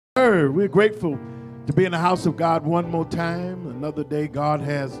sir. We're grateful to be in the house of God one more time. Another day God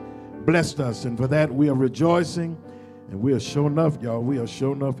has blessed us, and for that we are rejoicing, and we are sure enough, y'all, we are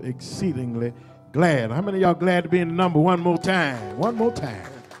sure enough exceedingly glad. How many of y'all glad to be in the number one more time? One more time.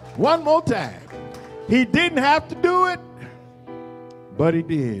 One more time. He didn't have to do it, but he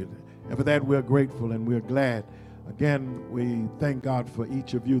did. And for that we're grateful and we're glad. Again, we thank God for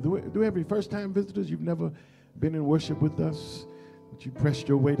each of you. Do we have any first-time visitors? You've never been in worship with us, but you pressed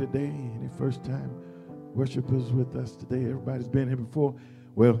your way today? Any first-time worshipers with us today? Everybody's been here before.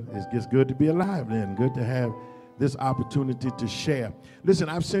 Well, it's good to be alive then. Good to have this opportunity to share. Listen,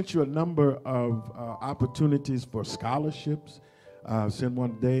 I've sent you a number of opportunities for scholarships. Sent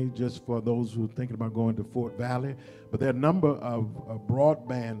one today just for those who are thinking about going to Fort Valley. But there are a number of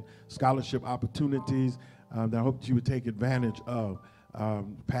broadband scholarship opportunities that I hope that you would take advantage of.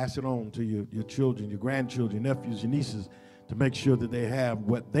 Pass it on to your children, your grandchildren, your nephews, your nieces, to make sure that they have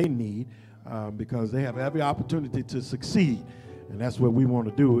what they need because they have every opportunity to succeed. And that's what we want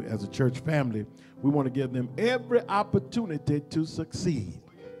to do as a church family. We want to give them every opportunity to succeed.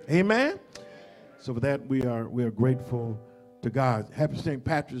 Amen? So for that, we are grateful to God. Happy St.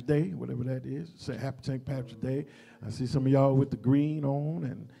 Patrick's Day, whatever that is. Say Happy St. Patrick's Day. I see some of y'all with the green on,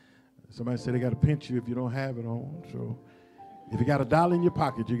 and somebody said they got to pinch you if you don't have it on. So if you got $1 in your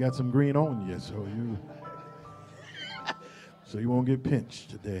pocket, you got some green on you. So you won't get pinched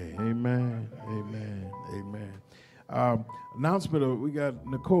today. Amen. Amen. Amen. Announcement we got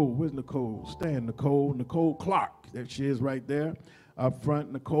Nicole. Where's Nicole? Stand, Nicole. Nicole Clark. There she is right there up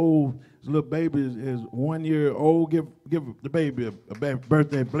front. Nicole's little baby is 1 year old. Give the baby a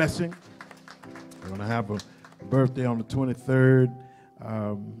birthday blessing. We're going to have a birthday on the 23rd,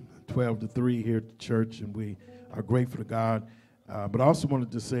 12 to 3 here at the church, and we are grateful to God. But I also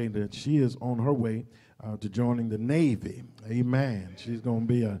wanted to say that she is on her way to joining the Navy. Amen. She's going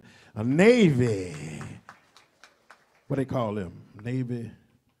to be a Navy. What do they call them? Navy?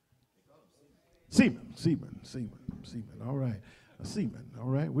 Seaman. All right. A seaman. All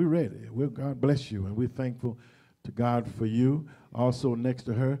right. We're ready. God bless you, and we're thankful to God for you. Also next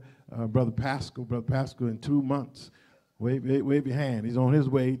to her, Brother Pascal. Brother Pascal in 2 months. Wave your hand. He's on his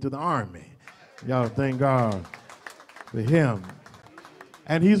way to the Army. Y'all thank God for him.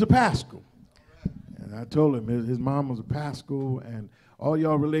 And he's a Pascal. And I told him his mom was a Pascal, and all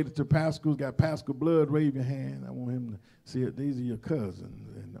y'all related to Pascals, got Pascal blood, wave your hand. I want him to see it. These are your cousins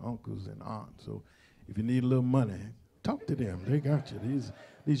and uncles and aunts. So if you need a little money, talk to them. They got you.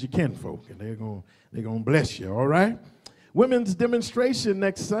 These your kinfolk, and they're gonna bless you, all right? Women's demonstration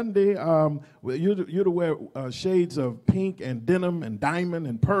next Sunday. You're to wear shades of pink and denim and diamond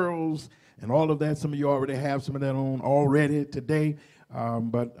and pearls and all of that. Some of you already have some of that on already today.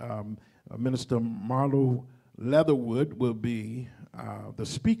 But Minister Marlo Leatherwood will be the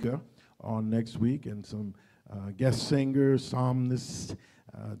speaker on next week, and some guest singers, psalmists,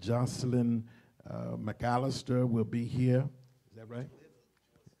 Jocelyn McAllister will be here. Is that right?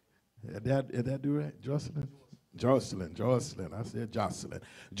 Did that do right? Jocelyn? Jocelyn. I said Jocelyn.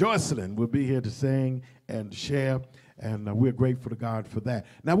 Jocelyn will be here to sing and share, and we're grateful to God for that.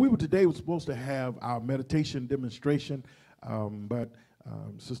 Now, today were supposed to have our meditation demonstration, but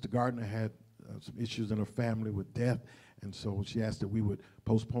Sister Gardner had some issues in her family with death, and so she asked that we would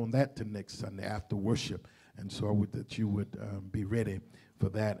postpone that to next Sunday after worship, and so that you would be ready for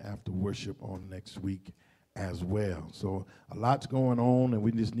that after worship on next week as well. So a lot's going on, and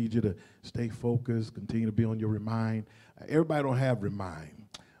we just need you to stay focused, continue to be on your Remind. Everybody don't have Remind,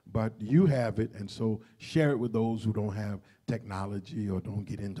 but you have it, and so share it with those who don't have technology or don't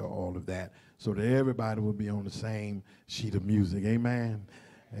get into all of that, so that everybody will be on the same sheet of music. Amen.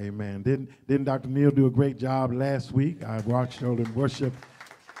 Amen. Didn't Dr. Neal do a great job last week? I watched her in worship.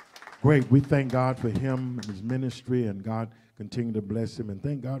 Great. We thank God for him and his ministry, and God continue to bless him. And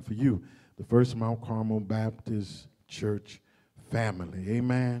thank God for you, the First Mount Carmel Baptist Church family.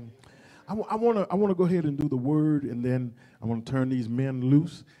 Amen. I want to go ahead and do the word, and then I want to turn these men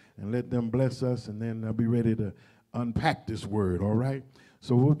loose and let them bless us, and then I'll be ready to unpack this word, all right?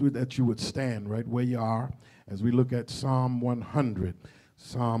 So we'll do that. You would stand right where you are as we look at Psalm 100.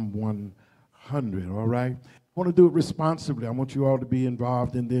 Psalm 100, all right? I want to do it responsibly. I want you all to be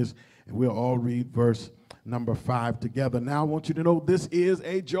involved in this, and we'll all read verse number 5 together. Now I want you to know this is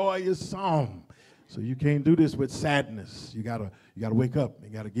a joyous psalm. So you can't do this with sadness. You gotta wake up. You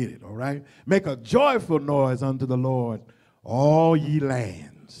gotta get it, all right? Make a joyful noise unto the Lord, all ye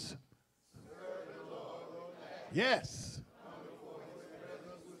lands. Yes.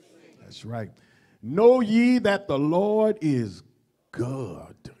 That's right. Know ye that the Lord is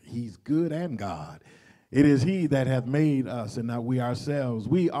good. He's good and God. It is he that hath made us, and not we ourselves.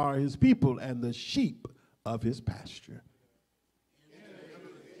 We are his people and the sheep of his pasture.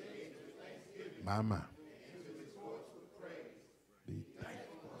 My. Be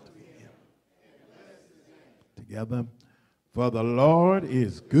thankful to him. Together. For the Lord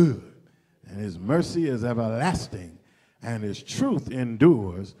is good, and his mercy is everlasting, and his truth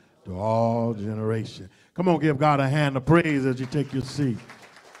endures to all generations. Come on, give God a hand of praise as you take your seat.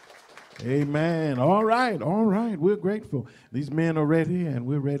 Amen. All right. We're grateful. These men are ready, and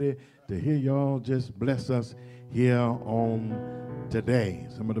we're ready to hear y'all just bless us here on today.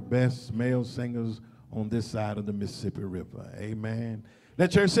 Some of the best male singers on this side of the Mississippi River. Amen. Let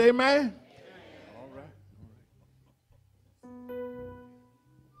church say amen. All right.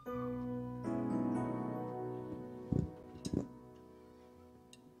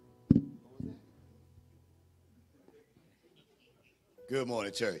 Good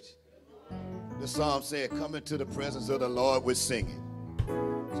morning, church. The psalm said, come into the presence of the Lord with singing.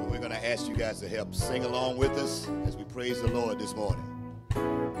 So we're going to ask you guys to help sing along with us as we praise the Lord this morning.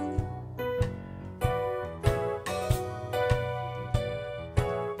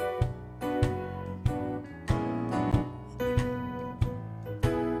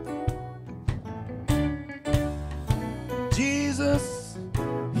 Jesus,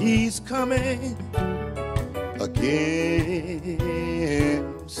 he's coming again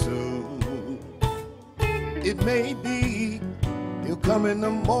soon. It may be he'll come in the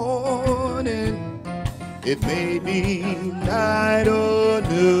morning, it may be night or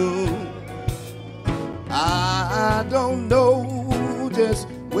noon. I don't know just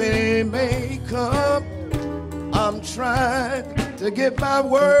when it may come. I'm trying to get my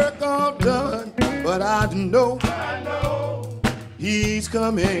work all done, but I know he's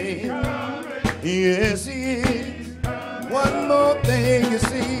coming. Yes, he is. One more thing, you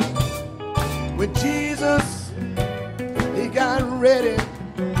see, when Jesus, he got ready,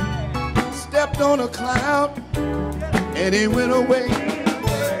 stepped on a cloud, and he went away.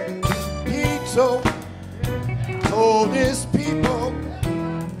 He told his people,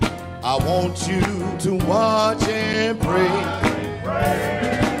 I want you to watch and pray.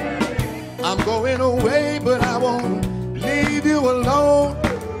 I'm going away, but I won't leave you alone.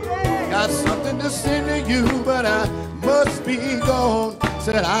 Got something to send to you, but I must be gone.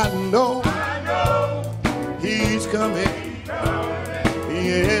 Said I know he's coming.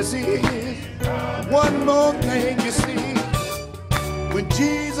 Yes, he is. One more thing, you see, when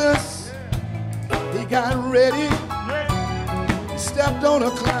Jesus, he got ready, he stepped on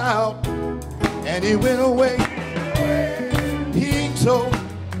a cloud and he went away. He told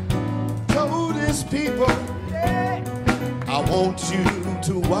his people, I want you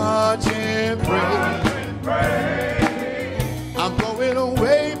to watch and pray. I'm going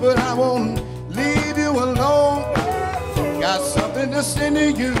away, but I won't leave you alone. Got something to send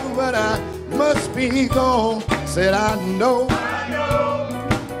to you, but I must be gone. Said I know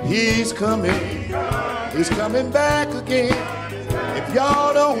he's coming. He's coming back again. If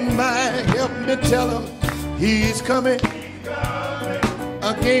y'all don't mind, help me tell him he's coming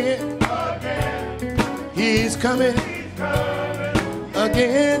again. He's coming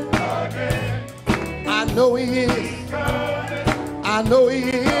again. I know he is. I know he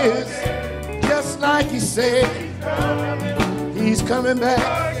is. Just like he said, he's coming back.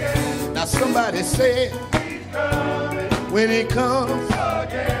 Now somebody said, when he comes,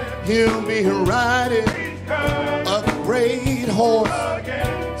 he'll be riding a great horse.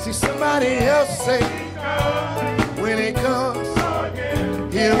 See, somebody else say, when he comes,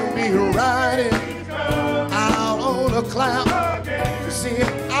 he'll be riding out on a cloud. See,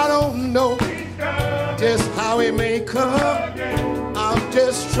 I don't know just how it may come. I'm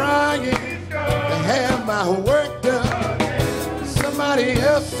just trying to have my work done. Somebody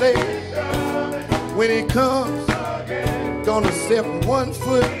else say, when he comes, gonna step 1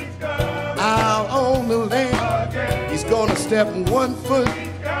 foot out on the land. He's gonna step 1 foot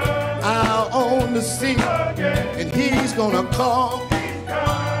out on the sea, and he's gonna call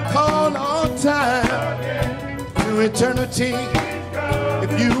on time to eternity.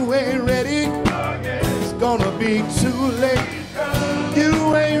 If you ain't ready, it's gonna be too late.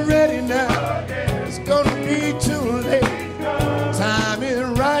 You ain't ready now, it's gonna be too late. Time is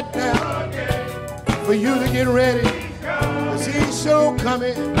right now for you to get ready, 'cause he's sure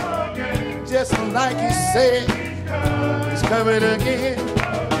coming, just like he said. He's coming again.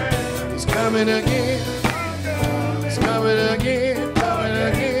 He's coming again. He's coming again. Coming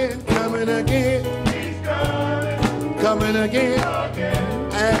again. Coming again. Coming again.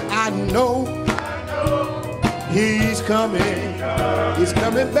 And I know he's coming. He's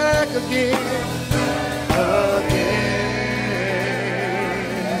coming back again.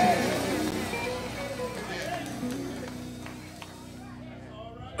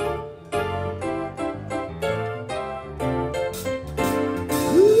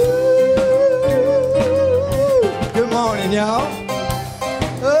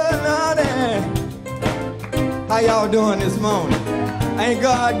 y'all doing this morning? Ain't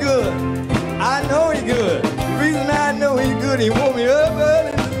God good? I know He's good. The reason I know He's good, He woke me up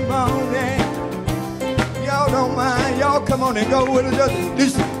early this morning. Y'all don't mind. Y'all come on and go with us. Just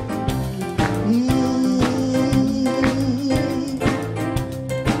listen.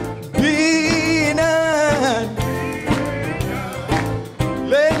 Be done.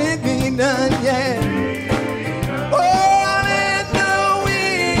 Let it be done, yeah.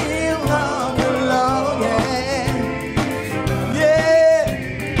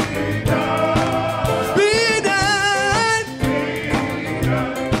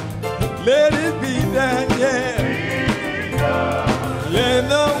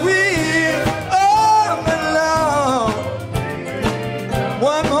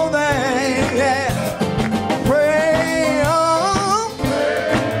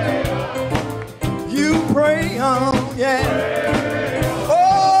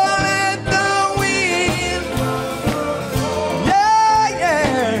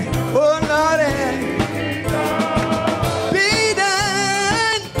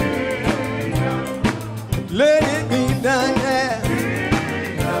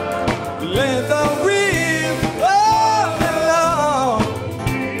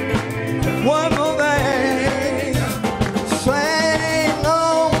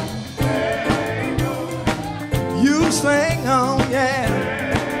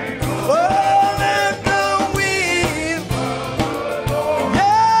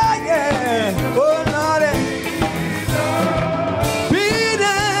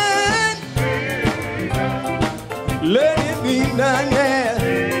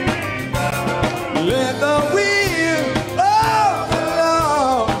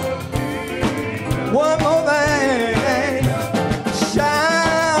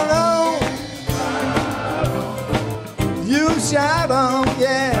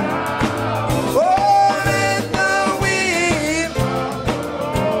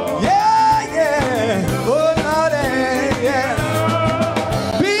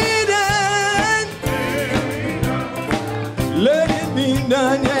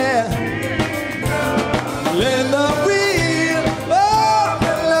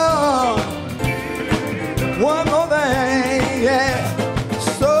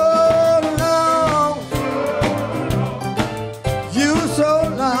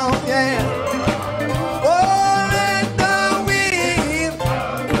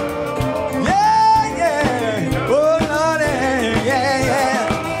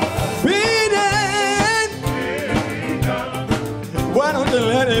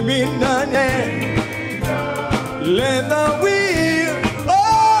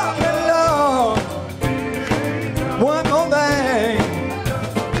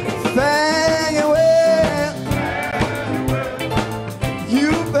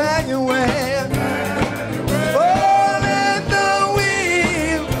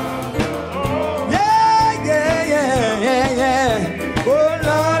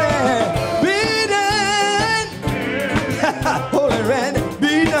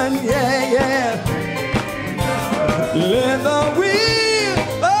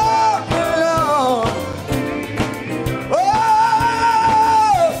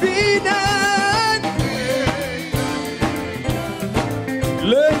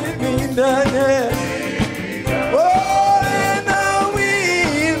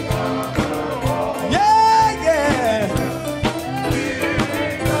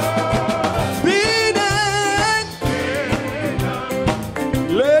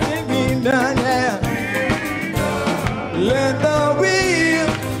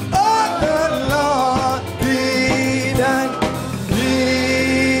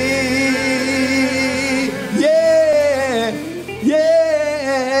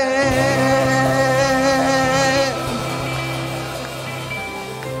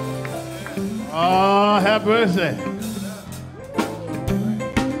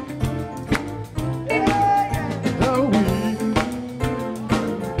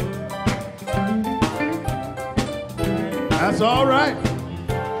 That's all right.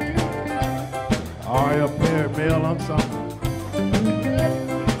 All right, up there, Mel, I'm sorry.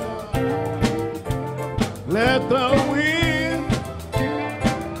 Let the wind.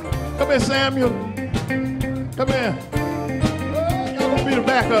 Come here, Samuel. Come here. Y'all gonna be the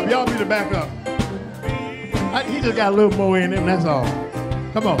backup. Y'all be the backup. He just got a little more in him, that's all.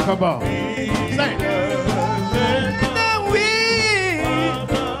 Come on, come on. Sing.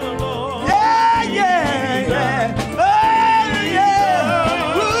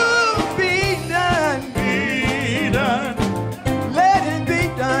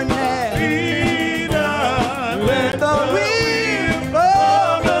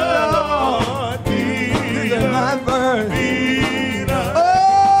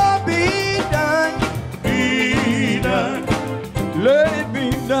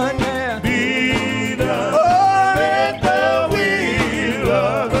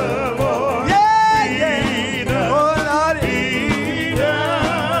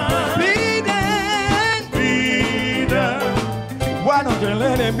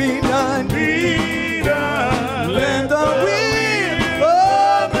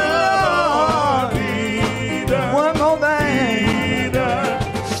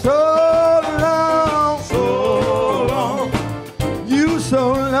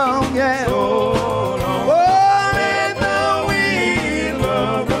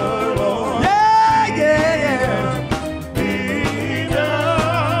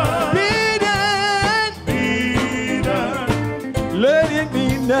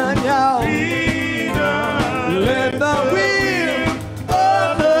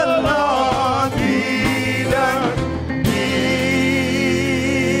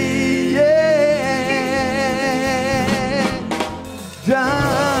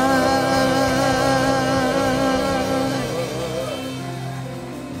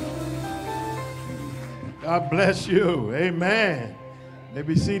 God bless you. Amen. May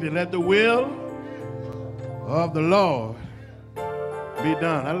be seated. Let the will of the Lord be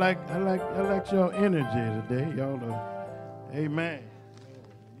done. I like your energy today. Y'all are, amen.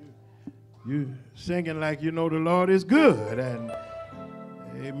 You singing like you know the Lord is good, and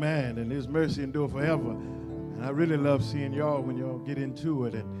amen, and his mercy endure forever. And I really love seeing y'all when y'all get into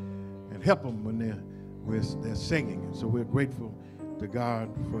it and help them when they're singing. And so we're grateful to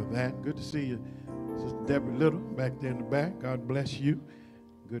God for that. Good to see you, Sister Deborah Little, back there in the back. God bless you.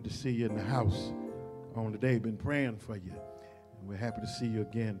 Good to see you in the house on today. Been praying for you. And we're happy to see you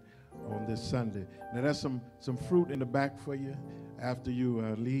again on this Sunday. Now, there's some fruit in the back for you after you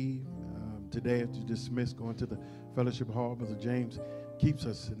leave today, after you dismiss, going to the fellowship hall. Brother James keeps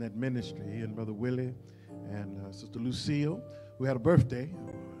us in that ministry, and Brother Willie and Sister Lucille, who had a birthday.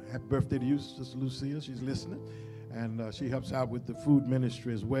 Happy birthday to you, Sister Lucille. She's listening. And she helps out with the food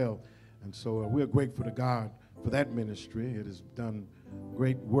ministry as well. And so we're grateful to God for that ministry. It has done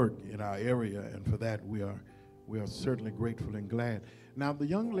great work in our area, and for that we are certainly grateful and glad. Now, the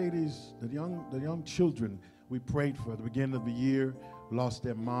young ladies, the young children we prayed for at the beginning of the year lost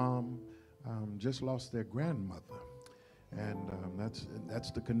their mom, just lost their grandmother. And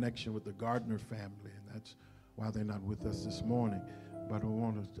that's the connection with the Gardner family, and that's why they're not with us this morning. But I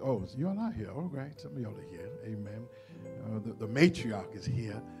want to, you all are here. All right, some of y'all are here. Amen. The matriarch is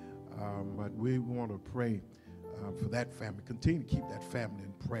here. But we want to pray for that family. Continue to keep that family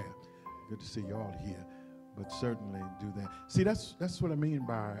in prayer. Good to see you all here. But certainly do that. See, that's what I mean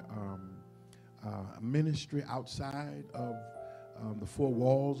by ministry outside of the four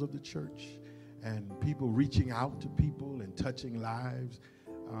walls of the church, and people reaching out to people and touching lives.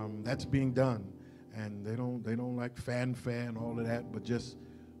 That's being done. And they don't like fanfare and all of that, but just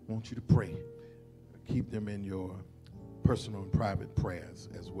want you to pray. Keep them in your personal and private prayers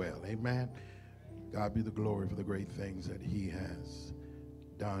as well. Amen. God be the glory for the great things that he has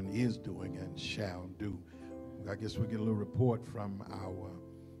done, is doing, and shall do. I guess we get a little report from our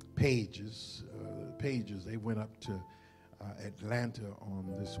pages. They went up to Atlanta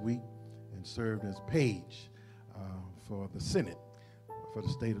on this week and served as page for the Senate for the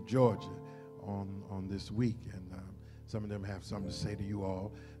state of Georgia on this week, and some of them have something to say to you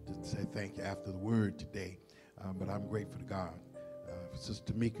all, to say thank you after the word today. But I'm grateful to God for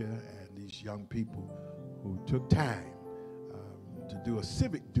Sister Tamika and these young people who took time to do a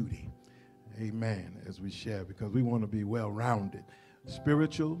civic duty, amen, as we share, because we want to be well-rounded,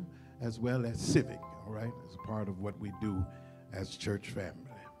 spiritual as well as civic, all right, as a part of what we do as church family.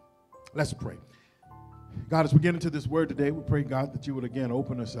 Let's pray. God, as we get into this word today, we pray, God, that you would again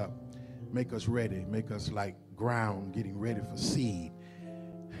open us up. Make us ready. Make us like ground getting ready for seed.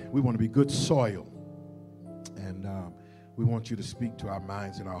 We want to be good soil. And we want you to speak to our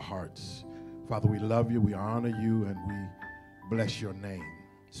minds and our hearts. Father, we love you. We honor you. And we bless your name.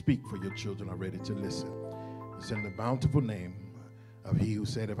 Speak, for your children are ready to listen. It's in the bountiful name of he who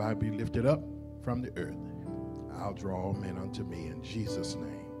said, if I be lifted up from the earth, I'll draw all men unto me. In Jesus'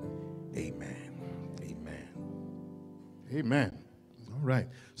 name, amen. Amen. Amen. All right.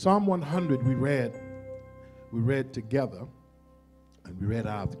 Psalm 100 we read together, and we read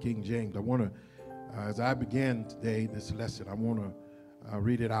out of the King James. I want to, as I begin today this lesson, I want to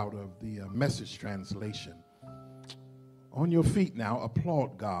read it out of the Message translation. On your feet now,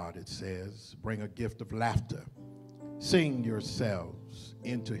 applaud God, it says. Bring a gift of laughter. Sing yourselves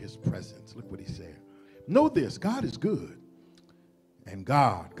into his presence. Look what he said. Know this, God is good. And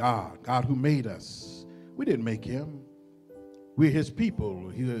God who made us, we didn't make him. We're his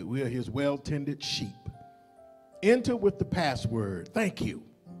people. We are his well-tended sheep. Enter with the password. Thank you.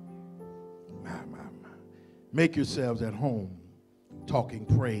 Make yourselves at home talking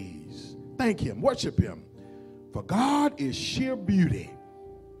praise. Thank him. Worship him. For God is sheer beauty,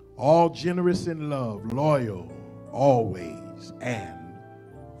 all generous in love, loyal, always and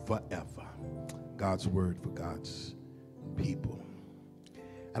forever. God's word for God's people.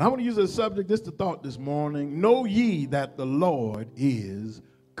 And I want to use as a subject, this the thought this morning. Know ye that the Lord is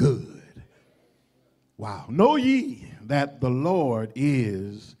good. Wow. Know ye that the Lord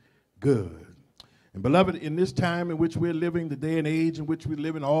is good. And beloved, in this time in which we're living, the day and age in which we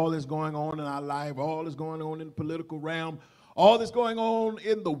live in, all that's going on in our life, all that's going on in the political realm, all that's going on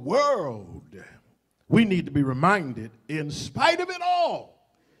in the world, we need to be reminded, in spite of it all,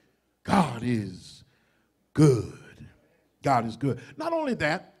 God is good. God is good. Not only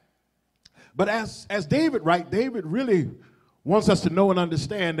that, but as David writes, David really wants us to know and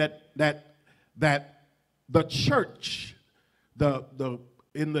understand that the church,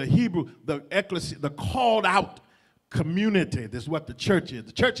 in the Hebrew, the ecclesia, the called out community, this is what the church is.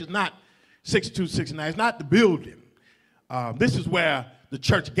 The church is not 6269. It's not the building. This is where the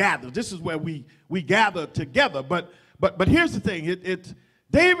church gathers. This is where we gather together. But here's the thing. It's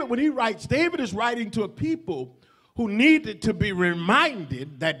David, when he writes, David is writing to a people who needed to be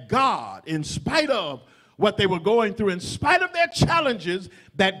reminded that God, in spite of what they were going through, in spite of their challenges,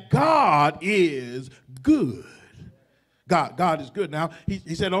 that God is good. God is good. Now,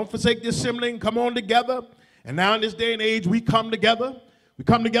 he said, don't forsake the assembling, come on together. And now in this day and age, we come together. We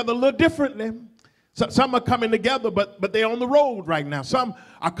come together a little differently. So, some are coming together, but they're on the road right now. Some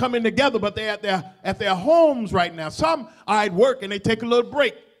are coming together, but they're at their homes right now. Some are at work and they take a little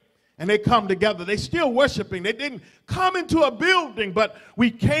break and they come together. They're still worshiping. They didn't come into a building, but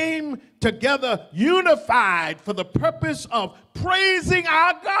we came together unified for the purpose of praising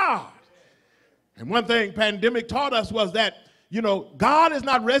our God. And one thing pandemic taught us was that, God is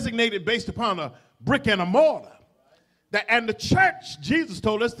not resignated based upon a brick and a mortar. And the church, Jesus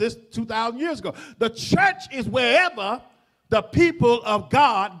told us this 2,000 years ago, the church is wherever the people of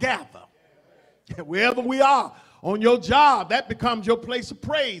God gather. Wherever we are, on your job, that becomes your place of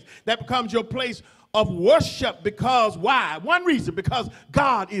praise. That becomes your place of worship. Because why? One reason, because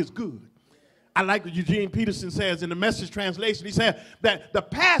God is good. I like what Eugene Peterson says in the Message translation. He said that the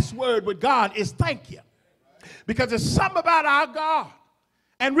password with God is thank you. Because it's something about our God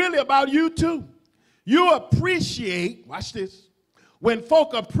and really about you too. You appreciate, watch this, when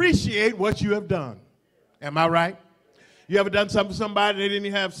folk appreciate what you have done. Am I right? You ever done something for somebody and they didn't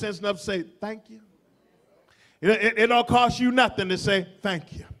even have sense enough to say thank you? It don't cost you nothing to say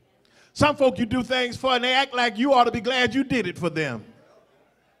thank you. Some folk you do things for and they act like you ought to be glad you did it for them.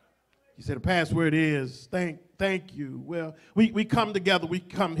 You say the password is thank you. Well, we come together. We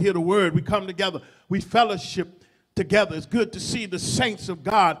come hear the word. We come together. We fellowship together. It's good to see the saints of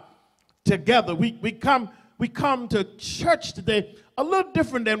God together. We come to church today a little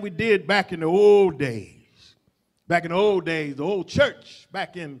different than we did back in the old days. Back in the old days, the old church,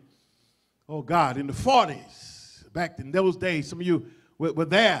 back in, in the 40s. Back in those days, some of you were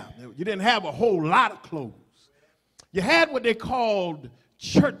there. You didn't have a whole lot of clothes. You had what they called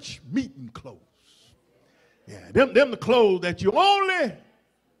church meeting clothes. Yeah, them the clothes that you only,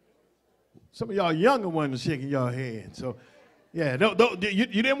 some of y'all younger ones are shaking your head. So, yeah, you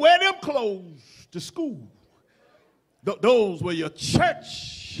didn't wear them clothes to school. Those were your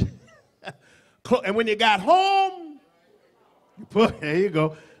church. And when you got home, there you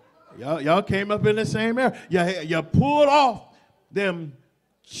go. Y'all came up in the same area. You pulled off them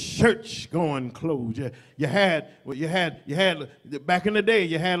church-going clothes. You had back in the day.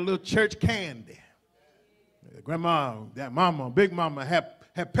 You had a little church candy. Grandma, that mama, big mama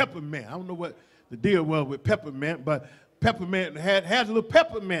had peppermint. I don't know what the deal was with peppermint, but peppermint had a little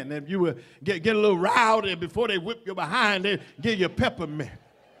peppermint, and you would get a little rowdy before they whip you behind. They give you peppermint.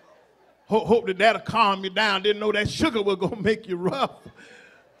 Hope that'll calm you down. Didn't know that sugar was gonna make you rough.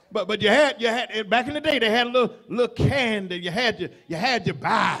 But you had back in the day they had a little candy. You had your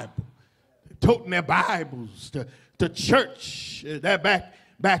Bible, toting their Bibles to church. That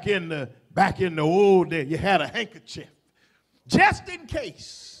back in the old day, you had a handkerchief just in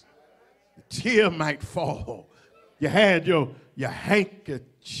case a tear might fall. You had your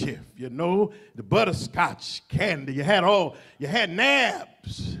handkerchief, the butterscotch candy. You had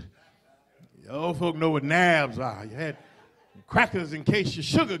nabs. Old folk know what nabs are. You had crackers in case your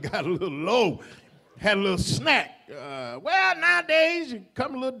sugar got a little low. Had a little snack. Well, nowadays, you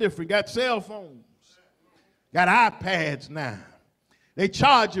come a little different. Got cell phones. Got iPads now. They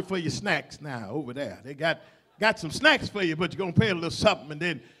charge you for your snacks now over there. They got some snacks for you, but you're going to pay a little something, and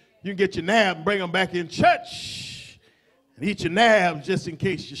then you can get your nab and bring them back in church and eat your nabs just in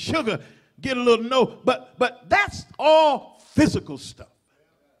case your sugar get a little low. But that's all physical stuff.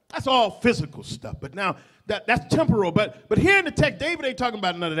 That's all physical stuff. But now, that's temporal. But here in the text, David ain't talking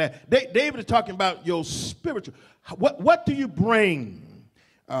about none of that. David is talking about your spiritual. What do you bring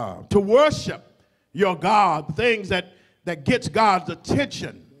to worship your God? Things that gets God's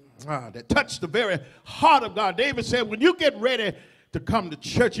attention, that touch the very heart of God. David said, when you get ready to come to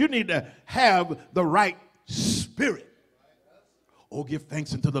church, you need to have the right spirit. Oh, give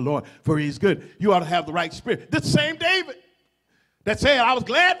thanks unto the Lord, for he is good. You ought to have the right spirit. This same David that said, I was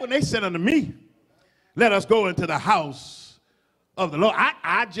glad when they said unto me, let us go into the house of the Lord.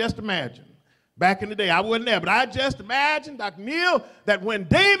 I just imagine, back in the day, I wasn't there, but I just imagine, Dr. Neal, that when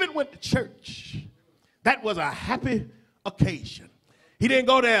David went to church, that was a happy occasion. He didn't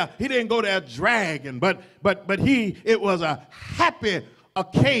go there dragging, but it was a happy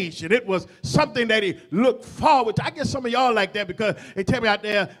occasion. It was something that he looked forward to. I guess some of y'all like that because they tell me out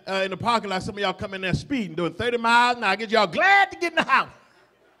there in the parking lot, some of y'all come in there speeding, doing 30 miles an hour. I guess y'all glad to get in the house.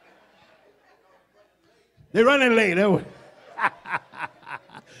 They're running late.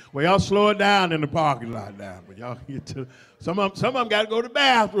 Well, y'all slow it down in the parking lot now. But y'all get to some of them got to go to the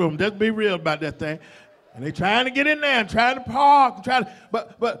bathroom. Just be real about that thing. And they trying to get in there and trying to park,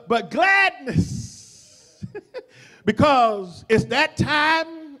 but gladness. Because it's that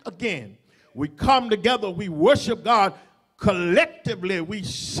time again. We come together, we worship God collectively. We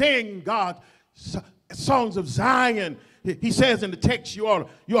sing God songs of Zion. He says in the text, you ought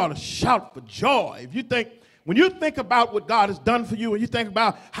to shout for joy. When you think about what God has done for you and you think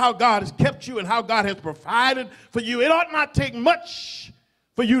about how God has kept you and how God has provided for you, it ought not take much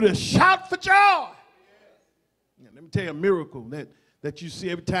for you to shout for joy. Let me tell you a miracle that you see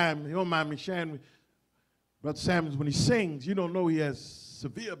every time. You don't mind me sharing with Brother Samuels, when he sings, you don't know he has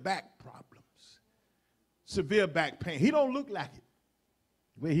severe back problems, severe back pain. He don't look like it.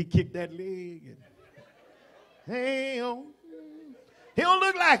 The way he kicked that leg. And, he don't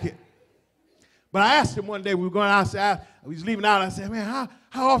look like it. But I asked him one day, we were going outside, we was leaving out, I said, man,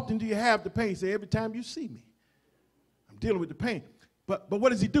 how often do you have the pain? He said, every time you see me. I'm dealing with the pain. But what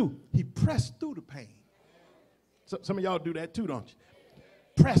does he do? He pressed through the pain. So, some of y'all do that too, don't you?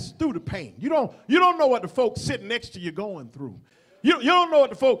 Press through the pain. You don't know what the folks sitting next to you going through. You don't know what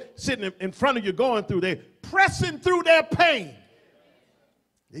the folks sitting in front of you going through. They're pressing through their pain.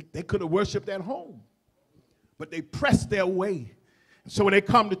 They could have worshiped at home, but they pressed their way. And so when they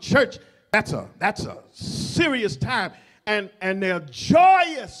come to church, that's a serious time, and they're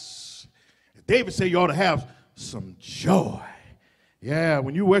joyous. David said you ought to have some joy. Yeah,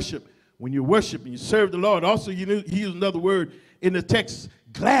 when you worship and you serve the Lord. Also, he used another word in the text,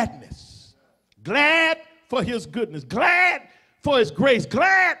 gladness. Glad for his goodness, glad for his grace,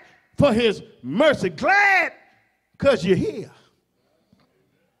 glad for his mercy, glad because you're here.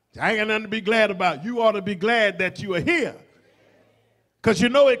 I ain't got nothing to be glad about. You ought to be glad that you are here. Because you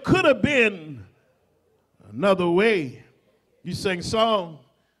know it could have been another way. You sing a song,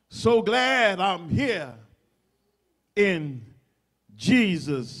 so glad I'm here in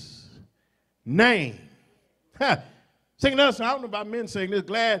Jesus' name. Sing another song. I don't know about men saying this.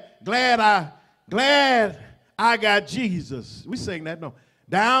 Glad I got Jesus. We sing that, no.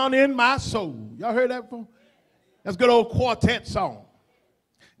 Down in my soul. Y'all heard that before? That's a good old quartet song.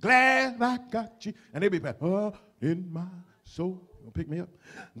 Glad I got you. And they be back, oh, in my soul. You gonna pick me up?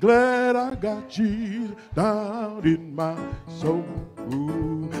 Glad I got Jesus down in my soul.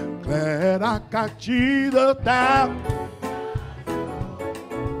 Ooh, glad I got Jesus down.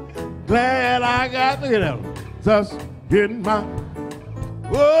 Glad I got, look at that, just in my,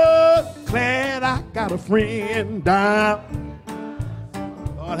 oh, glad I got a friend down.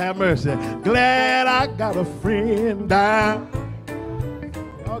 Lord have mercy. Glad I got a friend down.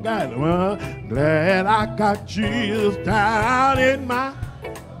 Y'all got it, huh? Glad I got Jesus down in my,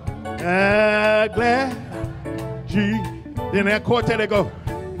 glad Jesus. Then that quartet, they go,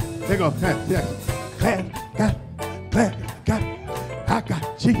 glad I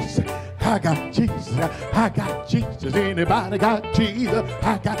got Jesus. I got Jesus, I got Jesus. Anybody got Jesus?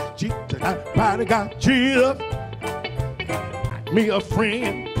 I got Jesus. Anybody got Jesus? Got me a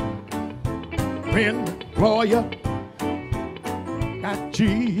friend, lawyer. Got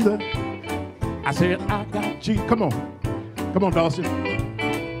Jesus. I said, I got Jesus. Come on, Dawson.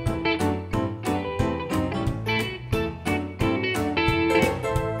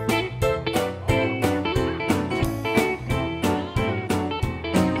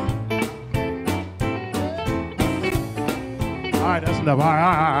 All right, that's enough.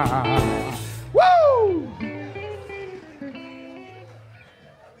 Woo!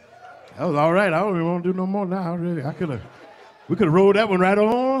 That was all right. I don't even want to do no more now. Really, we could have rolled that one right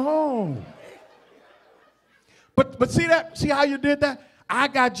on home. But see how you did that? I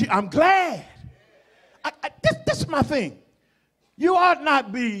got you. I'm glad. This is my thing. You ought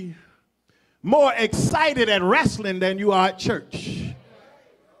not be more excited at wrestling than you are at church.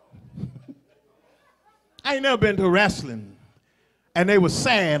 I ain't never been to wrestling, and they were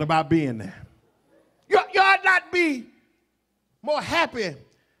sad about being there. You ought not be more happy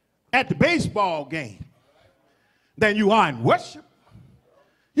at the baseball game than you are in worship.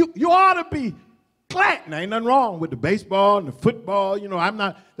 You ought to be glad. Now, ain't nothing wrong with the baseball and the football. You know, I'm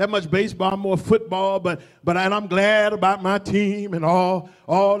not that much baseball, I'm more football, but I'm glad about my team and all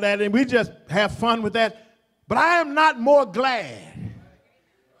that, and we just have fun with that. But I am not more glad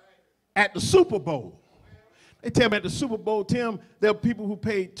at the Super Bowl. They tell me at the Super Bowl, Tim, there are people who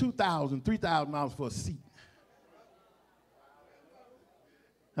paid $2,000, $3,000 for a seat.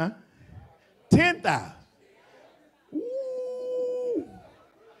 Huh? $10,000. Ooh.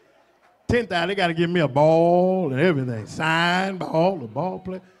 $10,000, they got to give me a ball and everything. Signed by all the ball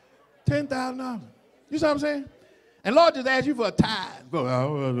players. $10,000. You see what I'm saying? And Lord just asked you for a tithe, for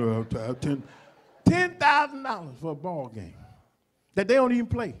 $10,000 for a ball game that they don't even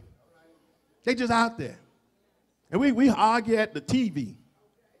play. They just out there. And we argue at the TV.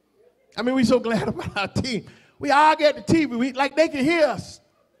 I mean, we so glad about our team. We argue at the TV like they can hear us.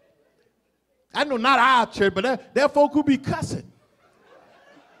 I know not our church, but there are folk who be cussing.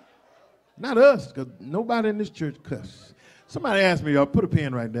 Not us, because nobody in this church cuss. Somebody asked me, put a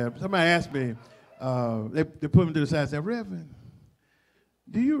pen right there. Somebody asked me, they put me to the side and said, Reverend,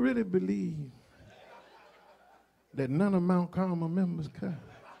 do you really believe that none of Mount Carmel members cuss?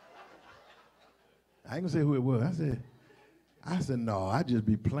 I ain't gonna say who it was. I said, no, I just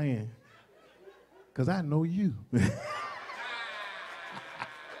be playing, because I know you.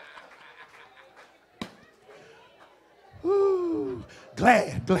 Ooh,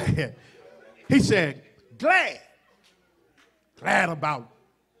 glad. He said, glad about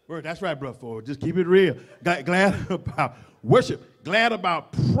word. That's right, brother Ford. Just keep it real. Glad about worship. Glad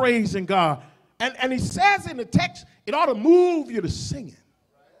about praising God. And he says in the text, it ought to move you to singing.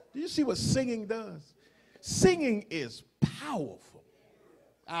 Do you see what singing does? Singing is powerful.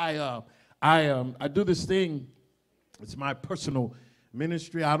 I do this thing. It's my personal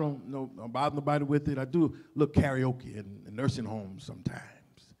ministry. I don't know about nobody with it. I do look karaoke in nursing homes sometimes.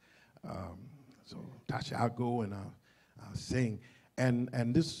 So Tasha, I'll go and I'll sing.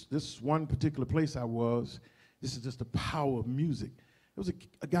 And this one particular place I was, this is just the power of music. There was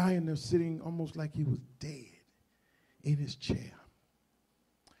a guy in there sitting almost like he was dead in his chair.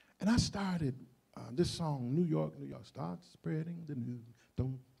 And I started this song, New York, start spreading the news.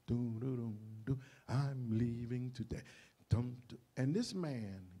 Dum, dum, dum, dum, dum. I'm leaving today. Dum, dum. And this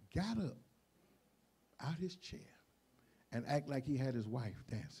man got up out his chair and act like he had his wife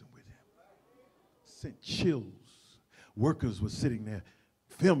dancing with him. Sent chills. Workers were sitting there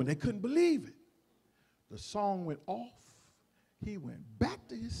filming. They couldn't believe it. The song went off. He went back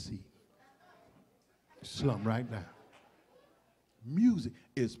to his seat. Slumped right down. Music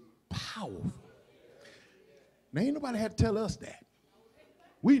is powerful. Now, ain't nobody had to tell us that.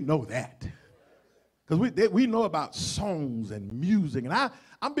 We know that. Because we know about songs and music. And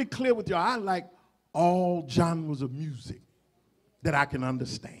I'm be clear with y'all, I like all genres of music that I can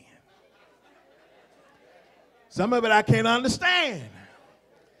understand. Some of it I can't understand.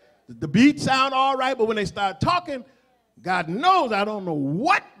 The beats sound all right, but when they start talking, God knows I don't know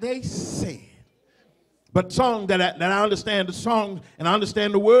what they said. But songs that I understand the songs and I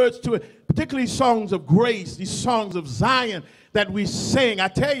understand the words to it, particularly songs of grace, these songs of Zion that we sing. I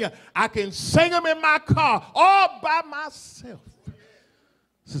tell you, I can sing them in my car all by myself.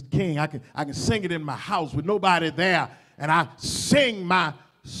 Sister King, I can sing it in my house with nobody there, and I sing my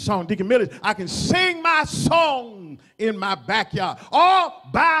song. Deacon Millis, I can sing my song in my backyard all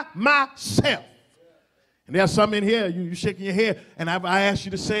by myself. And there's some in here, you shaking your head, and I ask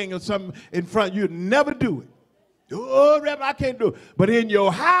you to sing or something in front, you'd never do it. Oh, Reverend, I can't do it. But in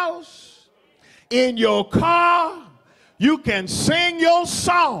your house, in your car, you can sing your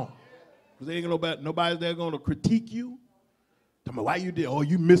song. Because there ain't nobody's there going to critique you. Tell me why you did. Oh,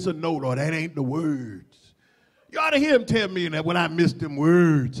 you miss a note, or that ain't the words. You ought to hear him tell me that when I miss them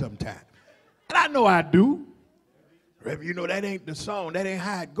words sometime. And I know I do. Reverend, you know that ain't the song. That ain't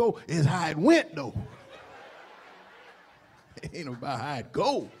how it go. It's how it went, though. It ain't about how it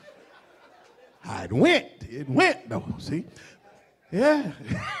go. How it went though, see? Yeah.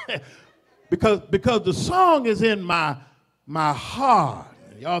 because the song is in my heart.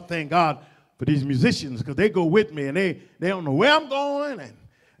 Y'all thank God for these musicians because they go with me and they don't know where I'm going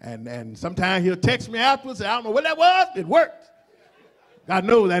and sometimes he'll text me afterwards and say, I don't know what that was, it worked. God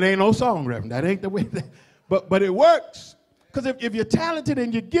knows that ain't no song, Reverend. That ain't the way but it works. Because if you're talented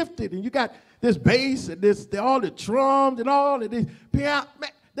and you're gifted and you got this bass and all the drums and all of this piano, man,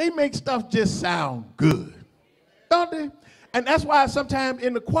 they make stuff just sound good, don't they? And that's why sometimes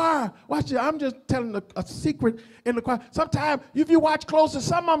in the choir, watch it, I'm just telling a secret in the choir. Sometimes if you watch closer,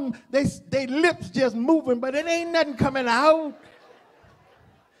 some of them, they lips just moving, but it ain't nothing coming out.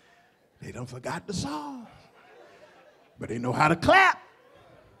 They done forgot the song, but they know how to clap.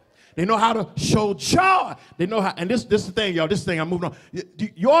 They know how to show joy. They know how, and this is the thing, y'all, this thing I'm moving on.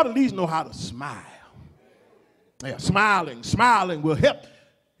 You ought to at least know how to smile. Yeah, smiling will help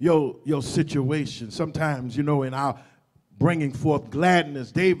your situation. Sometimes, you know, in our bringing forth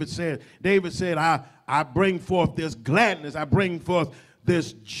gladness, David said, I bring forth this gladness. I bring forth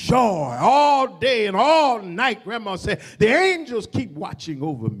this joy all day and all night. Grandma said, the angels keep watching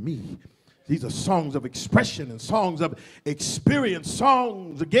over me. These are songs of expression and songs of experience,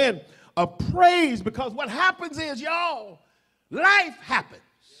 songs, again, of praise, because what happens is, y'all, life happens.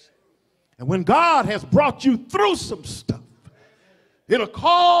 And when God has brought you through some stuff, it'll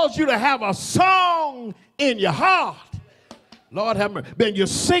cause you to have a song in your heart. Lord have mercy. Then you're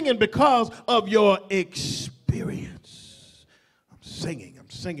singing because of your experience. I'm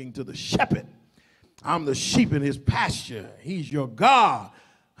singing to the shepherd. I'm the sheep in his pasture. He's your God.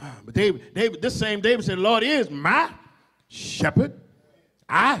 But this same David said, Lord is my shepherd.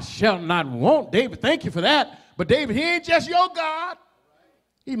 I shall not want. David, thank you for that. But David, he ain't just your God.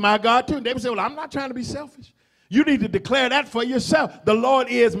 He's my God too. And David said, well, I'm not trying to be selfish. You need to declare that for yourself. The Lord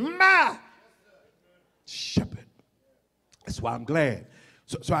is my shepherd. That's why I'm glad.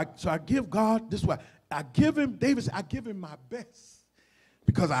 So I give God, this is why. I give him, David said, I give him my best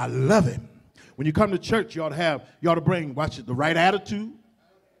because I love him. When you come to church, you ought to bring, watch it, the right attitude.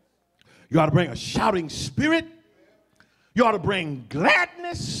 You ought to bring a shouting spirit. You ought to bring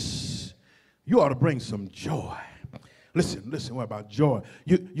gladness. You ought to bring some joy. Listen, what about joy?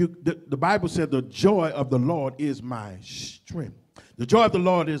 The Bible said the joy of the Lord is my strength. The joy of the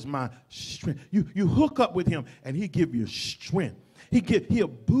Lord is my strength. You hook up with him and he give you strength. He'll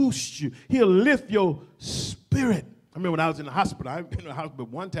boost you. He'll lift your spirit. I remember when I was in the hospital. I've been in the hospital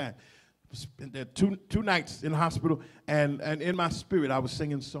one time. Spent there two nights in the hospital, and in my spirit I was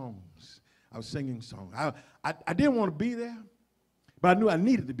singing songs. I didn't want to be there, but I knew I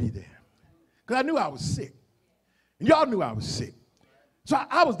needed to be there because I knew I was sick. And y'all knew I was sick. So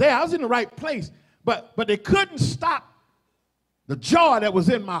I was there. I was in the right place. But they couldn't stop the joy that was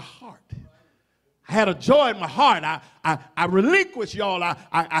in my heart. I had a joy in my heart. I relinquished y'all.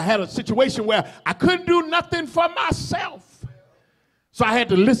 I had a situation where I couldn't do nothing for myself. So I had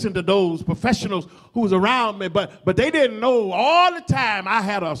to listen to those professionals who was around me. But they didn't know all the time I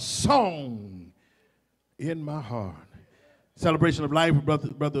had a song in my heart. Celebration of Life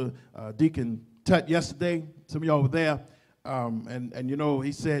with Brother Deacon Tut yesterday. Some of y'all were there, and you know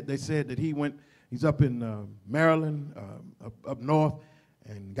they said that he's up in Maryland, up north,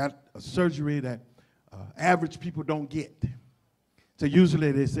 and got a surgery that average people don't get. So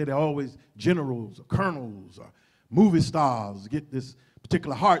usually they say they're always generals or colonels or movie stars get this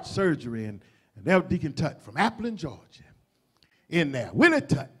particular heart surgery, and there was Deacon Tut from Appleton, Georgia, in there, Willie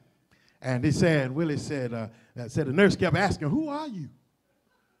Tut, and Willie said the nurse kept asking, "Who are you?"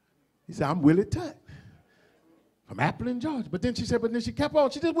 He said, "I'm Willie Tut from Appleton, Georgia." But then she said, but then she kept on.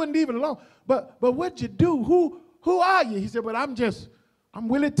 She just wouldn't leave it alone. But what'd you do? Who are you? He said, "But I'm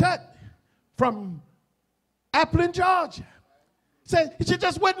Willie Tut from Appleton, Georgia." Said she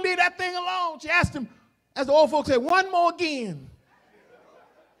just wouldn't leave that thing alone. She asked him, as the old folks say, one more again.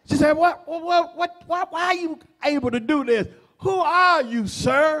 She said, why are you able to do this? Who are you,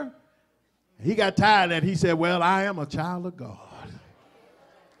 sir? He got tired of that. He said, well, I am a child of God.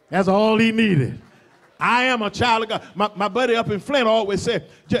 That's all he needed. I am a child of God. My buddy up in Flint always said,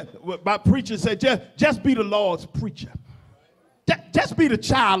 my preacher said, just be the Lord's preacher. Just be the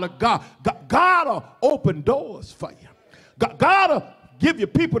child of God. God will open doors for you. God will give you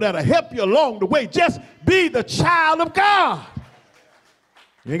people that'll help you along the way. Just be the child of God.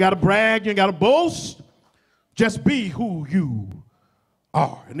 You ain't got to brag. You ain't got to boast. Just be who you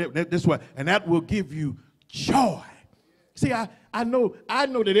are. And that will give you joy. See, I know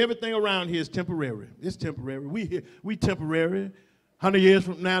that everything around here is temporary. It's temporary. We temporary. 100 years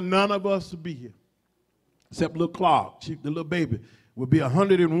from now, none of us will be here. Except little Clark, the little baby, will be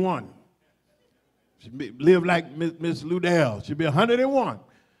 101. She live like Miss Ludell. She'll be 101.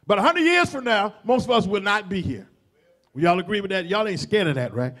 But 100 years from now, most of us will not be here. Will y'all agree with that? Y'all ain't scared of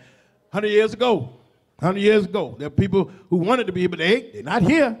that, right? 100 years ago, there are people who wanted to be here, but they're not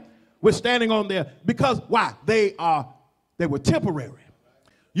here. We're standing on there because why? They were temporary.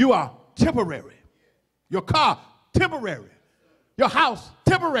 You are temporary. Your car, temporary. Your house,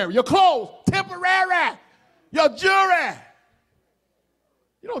 temporary. Your clothes, temporary. Your jewelry.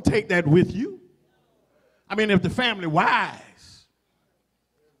 You don't take that with you. I mean, if the family wise,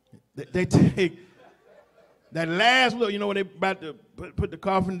 they take that last little, you know, when they about to put the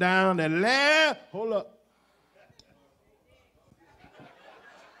coffin down, hold up.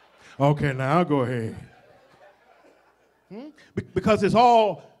 Okay, now I'll go ahead. Because it's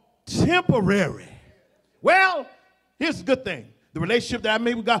all temporary. Well, here's the good thing. The relationship that I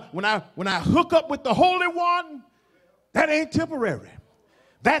made with God, when I hook up with the Holy One, that ain't temporary.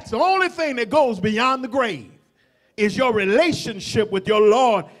 That's the only thing that goes beyond the grave is your relationship with your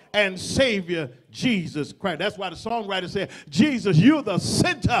Lord and Savior, Jesus Christ. That's why the songwriter said, Jesus, you're the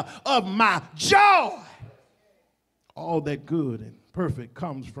center of my joy. All that good and perfect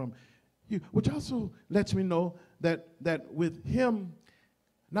comes from you, which also lets me know that with him,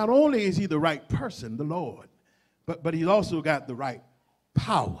 not only is he the right person, the Lord, but he's also got the right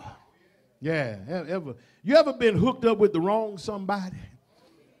power. Yeah, you ever been hooked up with the wrong somebody?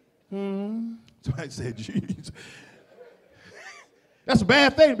 Somebody said, jeez. That's a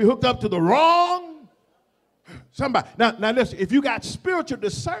bad thing to be hooked up to the wrong somebody. Now listen, if you got spiritual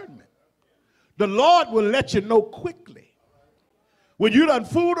discernment, the Lord will let you know quickly when you done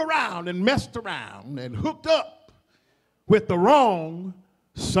fooled around and messed around and hooked up with the wrong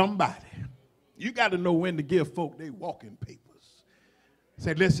somebody. You got to know when to give folk they walking papers.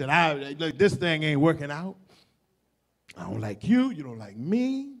 Say, listen, look, this thing ain't working out. I don't like you. You don't like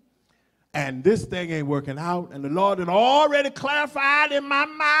me. And this thing ain't working out. And the Lord had already clarified in my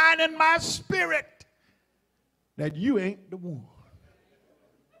mind and my spirit that you ain't the one.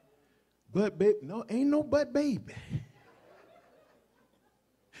 But, baby, no, ain't no but, baby.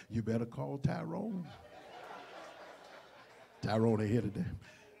 You better call Tyrone. Tyrone ain't here today.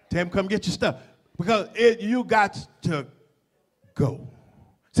 Tell him, come get your stuff. Because you got to go.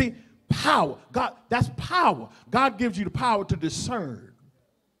 See, power. God, that's power. God gives you the power to discern.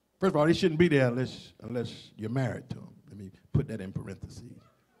 First of all, he shouldn't be there unless you're married to him. Let me put that in parentheses.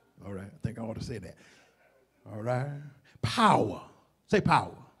 All right, I think I ought to say that. All right. Power. Say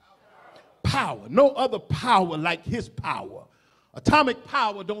power. Power. No other power like his power. Atomic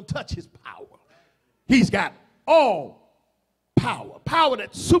power don't touch his power. He's got all power. Power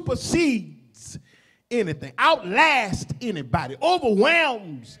that supersedes anything, outlasts anybody,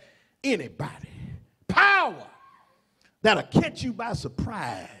 overwhelms anybody. Power that'll catch you by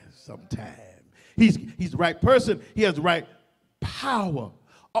surprise sometime. He's the right person. He has the right power.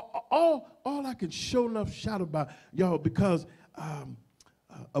 All I can show enough shout about, y'all, because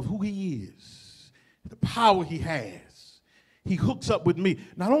of who he is, the power he has. He hooks up with me.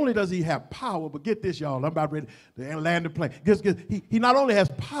 Not only does he have power, but get this, y'all. I'm about ready to land the plane. He not only has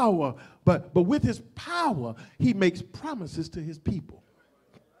power, but with his power, he makes promises to his people.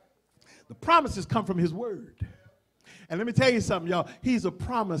 The promises come from his word. And let me tell you something, y'all. He's a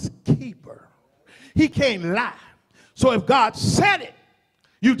promise keeper. He can't lie. So if God said it,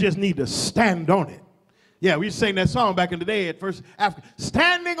 you just need to stand on it. Yeah, we sang that song back in the day at First Africa.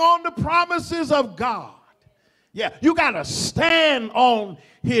 Standing on the promises of God. Yeah, you got to stand on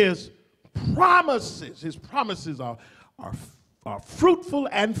his promises. His promises are fruitful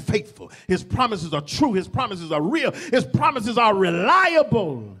and faithful. His promises are true. His promises are real. His promises are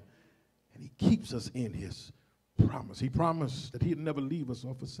reliable. And he keeps us in his promise. He promised that he'd never leave us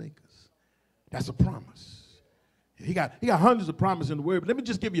or forsake us. That's a promise. He got hundreds of promises in the word, but let me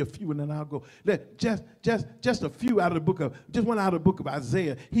just give you a few and then I'll go. Just a few out of the book of, just one out of the book of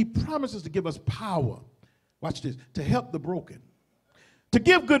Isaiah. He promises to give us power. Watch this, to help the broken, to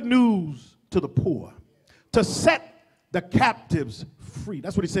give good news to the poor, to set the captives free.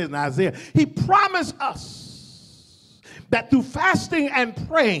 That's what he says in Isaiah. He promised us that through fasting and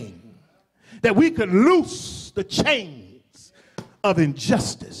praying that we could loose the chains of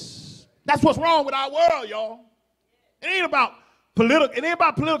injustice. That's what's wrong with our world, y'all. It ain't about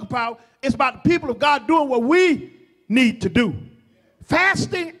political power. It's about the people of God doing what we need to do.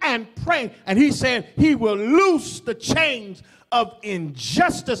 Fasting and praying. And he said he will loose the chains of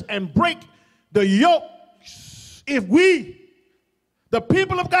injustice and break the yokes if we, the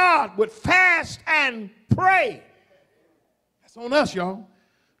people of God, would fast and pray. That's on us, y'all.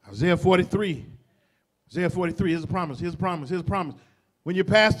 Isaiah 43. Isaiah 43, here's a promise, here's a promise, here's a promise. When you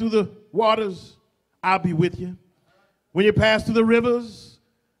pass through the waters, I'll be with you. When you pass through the rivers,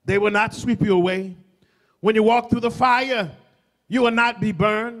 they will not sweep you away. When you walk through the fire, you will not be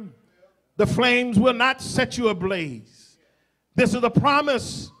burned. The flames will not set you ablaze. This is the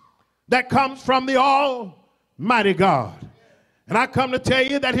promise that comes from the Almighty God. And I come to tell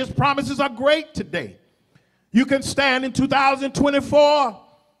you that his promises are great today. You can stand in 2024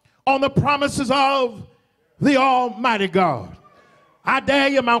 on the promises of the Almighty God. I dare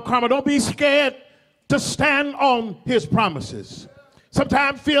you, Mount Carmel, don't be scared to stand on his promises.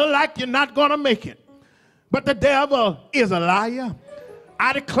 Sometimes feel like you're not going to make it. But the devil is a liar.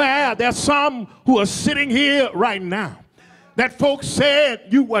 I declare there's some who are sitting here right now that folks said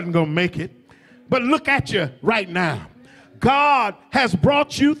you wasn't going to make it. But look at you right now. God has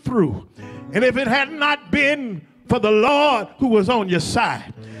brought you through. And if it had not been for the Lord who was on your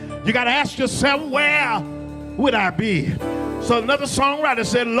side, you got to ask yourself, where would I be? So another songwriter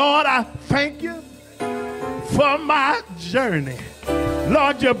said, Lord, I thank you for my journey.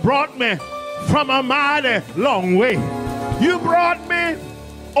 Lord, you brought me from a mighty long way. You brought me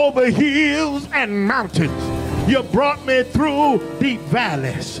over hills and mountains. You brought me through deep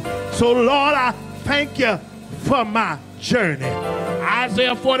valleys. So Lord, I thank you for my journey.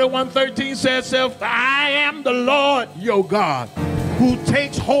 Isaiah 41:13 says, I am the Lord your God who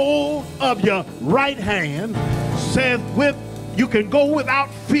takes hold of your right hand says you can go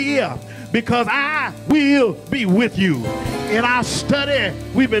without fear because I will be with you. In our study,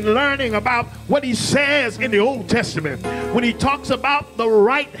 we've been learning about what he says in the Old Testament when he talks about the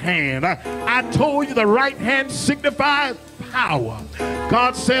right hand. I told you the right hand signifies power.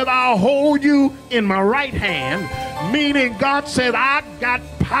 God said, I'll hold you in my right hand, meaning God said, I got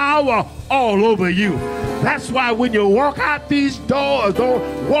power all over you. That's why when you walk out these doors,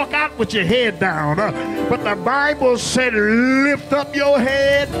 don't walk out with your head down. But the Bible said, lift up your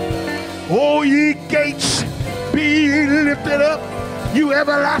head, O ye gates, be ye lifted up, you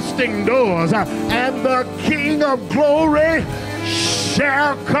everlasting doors, and the King of glory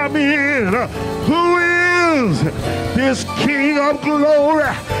shall come in. Who is this King of glory?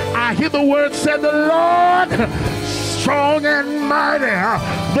 I hear the word said, the Lord strong and mighty,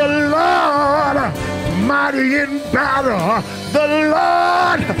 the Lord mighty in battle, the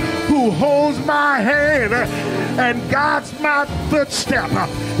Lord who holds my hand and guides my footstep.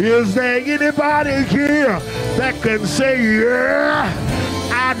 Is there anybody here that can say, yeah,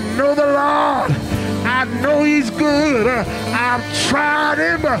 I know the Lord, I know he's good, I've tried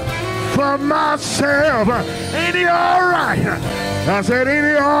him for myself. Ain't he all right? I said, ain't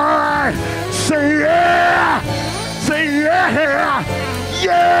he all right? Say yeah, say yeah,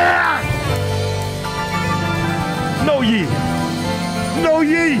 yeah. Know ye, know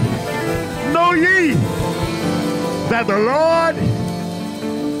ye, know ye that the Lord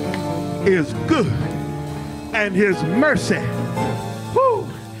is good and his mercy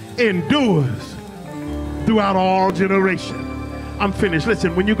endures throughout all generations. I'm finished.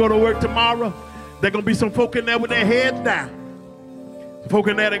 Listen, when you go to work tomorrow, there are going to be some folk in there with their heads down. Some folk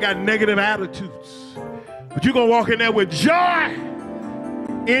in there that got negative attitudes. But you're going to walk in there with joy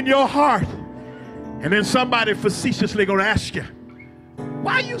in your heart. And then somebody facetiously going to ask you,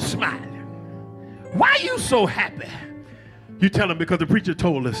 why are you smiling? Why are you so happy? You tell them, because the preacher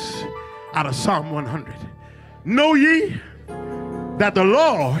told us out of Psalm 100, know ye that the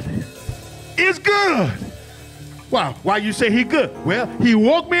Lord is good. Wow, why you say he good? Well, he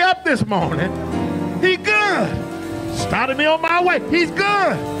woke me up this morning. He good. Started me on my way. He's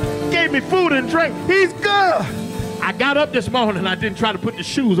good. Gave me food and drink. He's good. I got up this morning. I didn't try to put the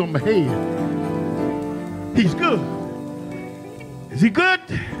shoes on my head. He's good. Is he good?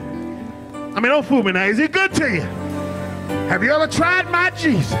 I mean, don't fool me now. Is he good to you? Have you ever tried my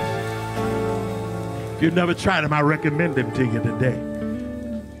Jesus? If you've never tried him, I recommend him to you today.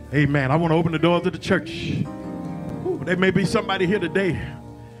 Amen. I want to open the doors of the church. Ooh, there may be somebody here today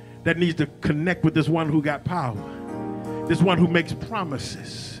that needs to connect with this one who got power, this one who makes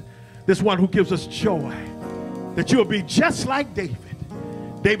promises, this one who gives us joy, that you'll be just like David.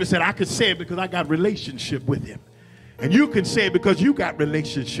 David said, I could say it because I got relationship with him. And you can say it because you got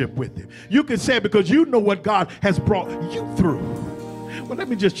relationship with him. You can say it because you know what God has brought you through. Well, let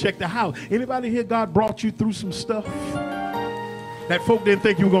me just check the house. Anybody here, God brought you through some stuff that folk didn't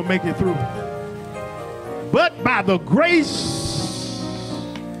think you were going to make it through? But by the grace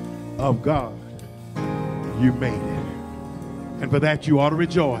of God, you made it. And for that, you ought to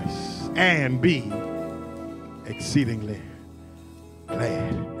rejoice and be exceedingly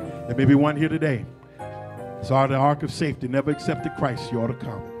glad. There may be one here today. Sorry, the ark of safety never accepted Christ. You ought to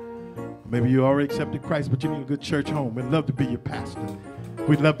come. Maybe you already accepted Christ, but you need a good church home. We'd love to be your pastor.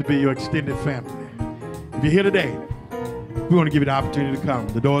 We'd love to be your extended family. If you're here today, we want to give you the opportunity to come.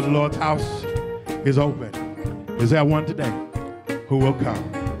 The doors of the Lord's house is open. Is there one today who will come?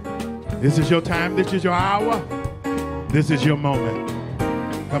 This is your time. This is your hour. This is your moment.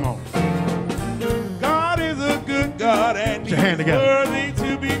 Come on. God is a good God and he's worthy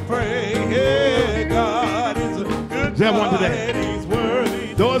to be praised. Yeah, God is a good God and he's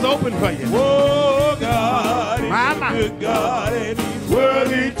worthy. Doors open for you. Oh, God is a good God and he's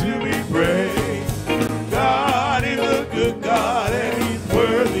worthy to be praised. God is a good God and he's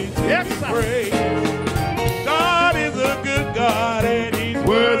worthy to be praised. God is a good God and he's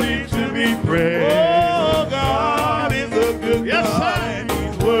worthy to be praised. Oh, God is a good God and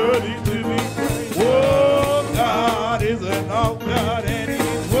he's worthy to be praised. Oh, God is an awesome God and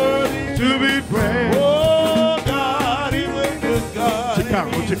he's worthy to be praised. Oh, God is a good God and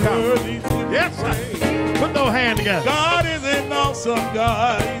he's worthy to be praised. Put those hands together. God is an awesome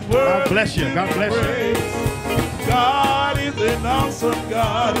God. He's worthy. God bless you. God bless you. God is an awesome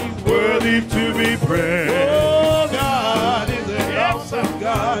God. He's worthy to be praised. Oh, God is an awesome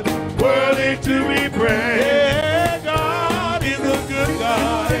God. Worthy to be praised. Yeah, God is a good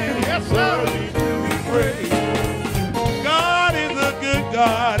God. And he's worthy to be praised. God is a good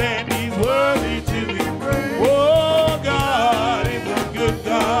God. And he's worthy to be praised. Oh, God is a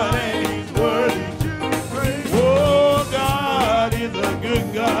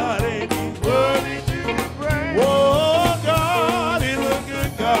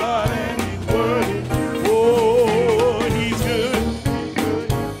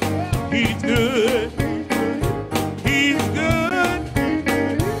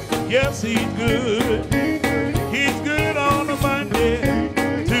Yes, he's good. He's good on a Monday,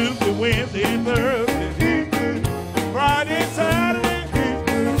 Tuesday, Wednesday, and Thursday, Friday, Saturday,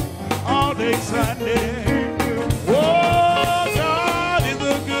 all day Sunday. Oh, God is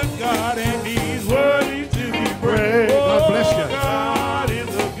a good God, and he's worthy to be praised. God bless you. God is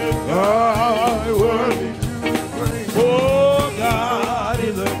a good God, worthy to be praised. Oh, God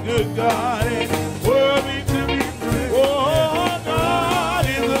is a good God, and worthy to be praised. Oh, God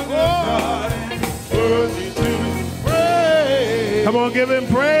is a good God, and worthy to be praised. Come on, give him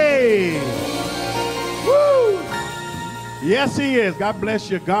praise. Woo! Yes, he is. God bless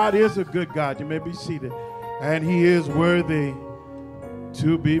you. God is a good God. You may be seated. And he is worthy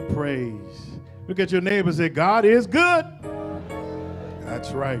to be praised. Look at your neighbor and say, God is good.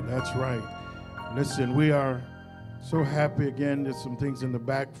 That's right. That's right. Listen, we are so happy again. There's some things in the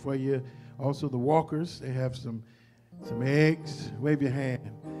back for you. Also, the walkers, they have some eggs. Wave your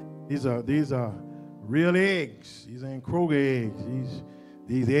hand. These are real eggs. These ain't Kroger eggs.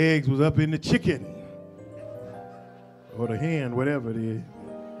 These eggs was up in the chicken or the hen, whatever it is.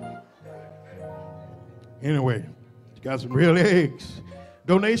 Anyway, you got some real eggs.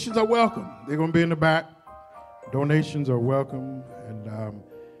 Donations are welcome. They're going to be in the back. Donations are welcome, and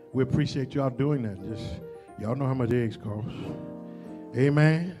we appreciate y'all doing that. Just y'all know how much eggs cost.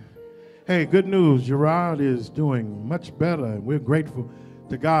 Amen. Hey, good news. Gerard is doing much better, and we're grateful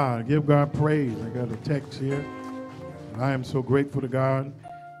to God. Give God praise. I got a text here. I am so grateful to God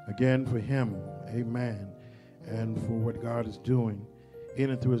again for him. Amen. And for what God is doing in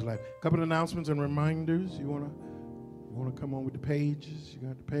and through his life. A couple of announcements and reminders. You wanna come on with the pages? You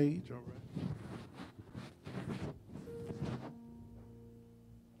got the page? All right.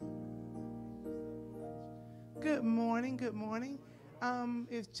 Good morning, good morning.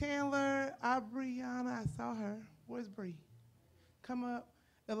 If Chandler, Abriana, I saw her. Where's Bree? Come up.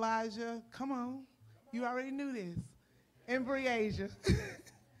 Elijah, come on. You already knew this. And Breasia.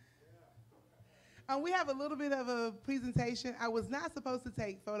 We have a little bit of a presentation. I was not supposed to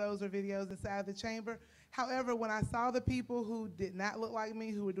take photos or videos inside the chamber. However, when I saw the people who did not look like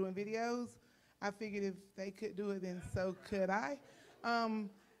me who were doing videos, I figured if they could do it, then so could I.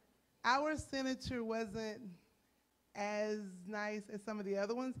 Our senator wasn't as nice as some of the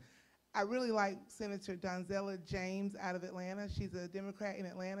other ones. I really like Senator Donzella James out of Atlanta. She's a Democrat in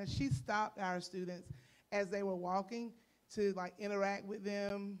Atlanta. She stopped our students as they were walking to interact with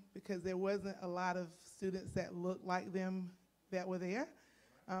them because there wasn't a lot of students that looked like them that were there.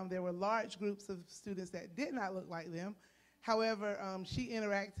 There were large groups of students that did not look like them. However, she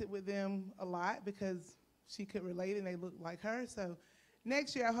interacted with them a lot because she could relate and they looked like her. So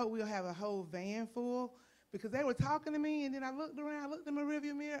next year, I hope we'll have a whole van full because they were talking to me and then I looked around, I looked in my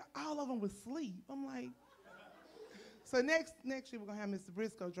rearview mirror, all of them was asleep. I'm like, so next year we're gonna have Mr.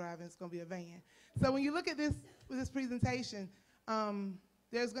 Briscoe driving, it's gonna be a van. So when you look at this presentation,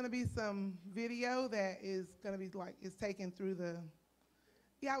 there's gonna be some video that is gonna be is taken through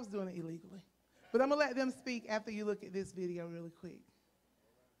I was doing it illegally. But I'm gonna let them speak after you look at this video really quick.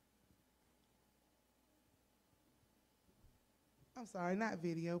 I'm sorry, not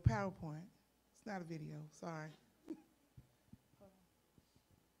video, PowerPoint. It's not a video, sorry.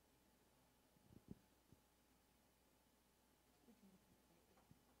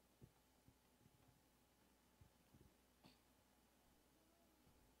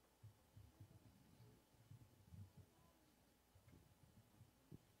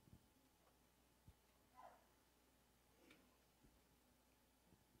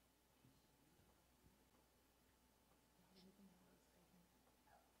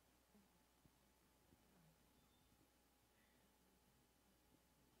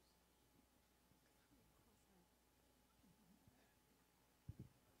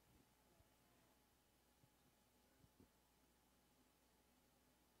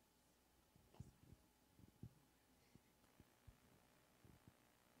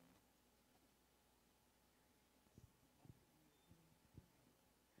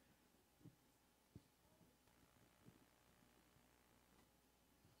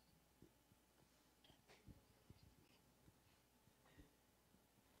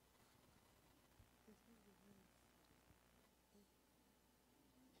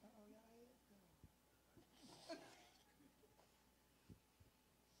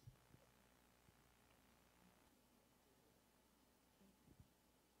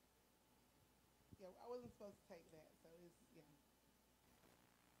 Yeah, I wasn't supposed to take that, so it's, yeah.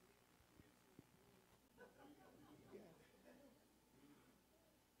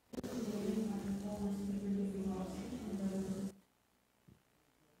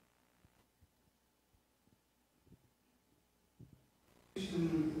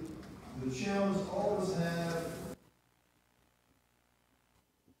 all of us have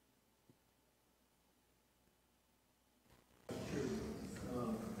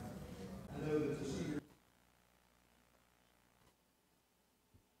I know that the secret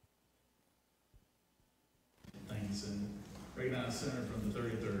Thank you, Cindy. Recognize Senator from the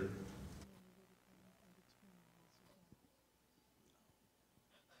 33rd.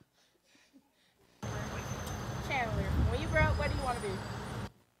 Chandler, when you grow up, what do you want to be?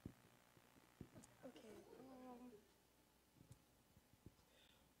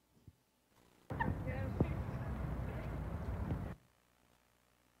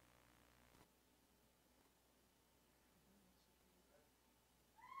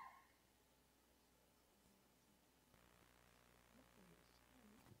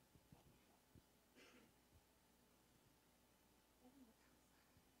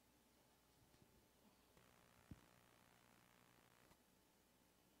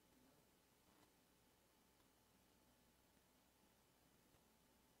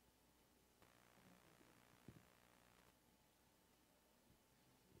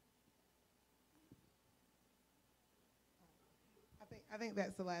 I think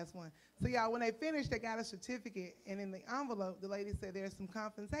that's the last one. So y'all, when they finished, they got a certificate, and in the envelope, the lady said there's some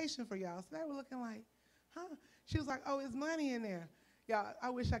compensation for y'all. So they were looking like, huh? She was like, oh, it's money in there. Y'all, I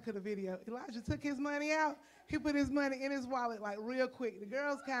wish I could have videoed. Elijah took his money out. He put his money in his wallet like real quick. The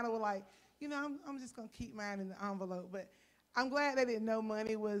girls kind of were like, you know, I'm just gonna keep mine in the envelope. But I'm glad they didn't know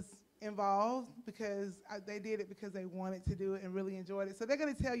money was involved, because they did it because they wanted to do it and really enjoyed it. So they're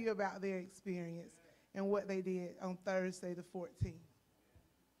gonna tell you about their experience and what they did on Thursday the 14th.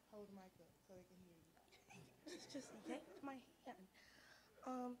 Hold the mic up so they can hear you. It's just yanked my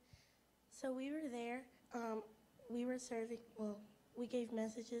hand. So we were there. We were serving, well, we gave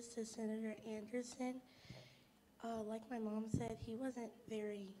messages to Senator Anderson. Like my mom said, he wasn't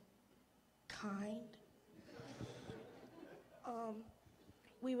very kind.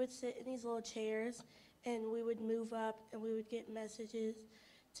 We would sit in these little chairs, and we would move up, and we would get messages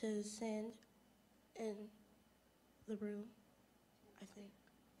to send in the room, I think.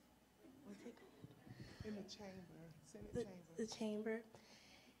 What's it called? In the chamber, Senate chamber. The chamber.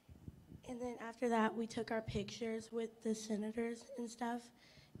 And then after that, we took our pictures with the senators and stuff.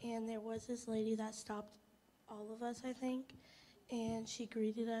 And there was this lady that stopped all of us, I think. And she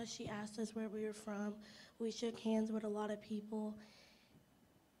greeted us. She asked us where we were from. We shook hands with a lot of people.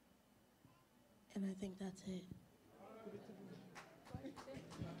 And I think that's it.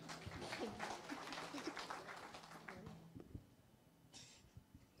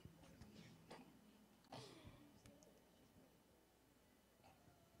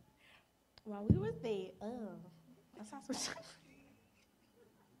 While we were there, that sounds so.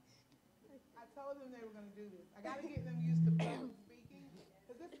 I told them they were going to do this. I got to get them used to public speaking,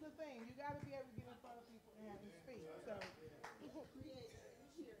 because this is the thing. You got to be able to get in front of people and have them speak.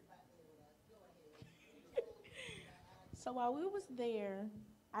 So while we was there,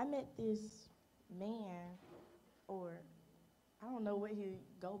 I met this man, or I don't know what he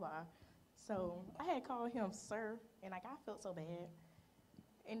go by. So I had called him sir, and like I felt so bad.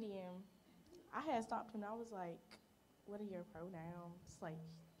 And then I had stopped him, and I was like, what are your pronouns?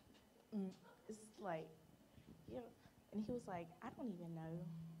 It's like, yeah. And he was like, I don't even know.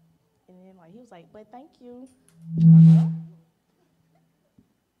 And then he was like, but thank you.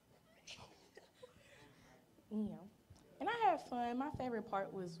 Yeah. And I had fun. My favorite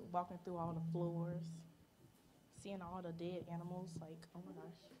part was walking through all the floors, seeing all the dead animals, oh my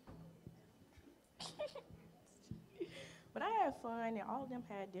gosh. But I had fun, and all of them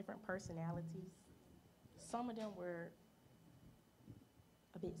had different personalities. Some of them were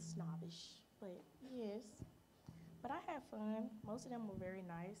a bit snobbish, but yes. But I had fun. Most of them were very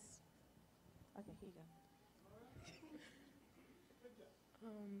nice. Okay, here you go.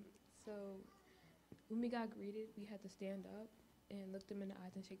 So when we got greeted, we had to stand up and look them in the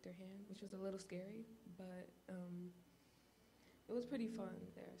eyes and shake their hand, which was a little scary, but it was pretty fun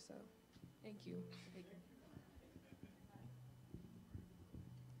there, so thank you.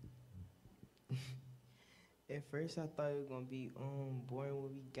 At first, I thought it was gonna be boring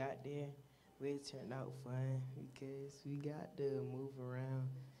when we got there, but it turned out fun because we got to move around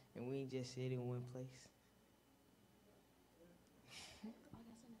and we ain't just sit in one place.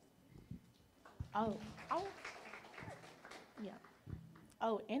 Yeah.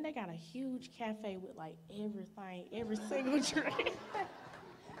 Oh, and they got a huge cafe with everything, every single drink.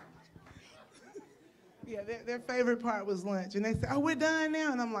 Yeah, their favorite part was lunch. And they said, oh, we're done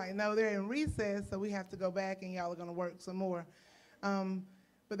now. And I'm like, no, they're in recess, so we have to go back, and y'all are going to work some more.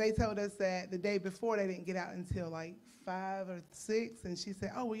 But they told us that the day before they didn't get out until like 5 or 6, and she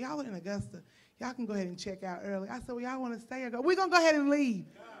said, oh, well, y'all are in Augusta. Y'all can go ahead and check out early. I said, well, y'all want to stay or go? We're going to go ahead and leave.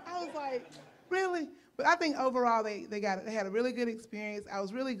 I was like, really? But I think overall they had a really good experience. I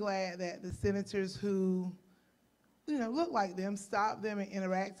was really glad that the senators who, looked like them stopped them and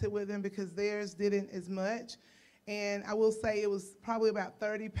interacted with them, because theirs didn't as much. And I will say it was probably about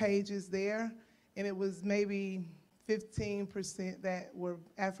 30 pages there, and it was maybe 15% that were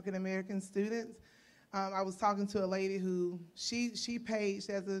African American students. I was talking to a lady who she paged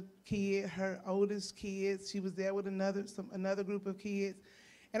as a kid, her oldest kids. She was there with another group of kids.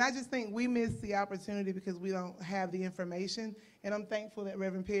 And I just think we missed the opportunity because we don't have the information. And I'm thankful that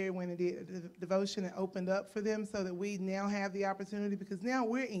Reverend Perry went and did a devotion and opened up for them so that we now have the opportunity, because now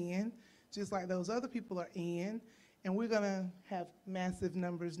we're in, just like those other people are in, and we're going to have massive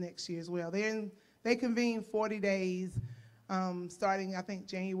numbers next year as well. They convene 40 days, starting, I think,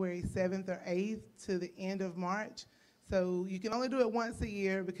 January 7th or 8th to the end of March. So you can only do it once a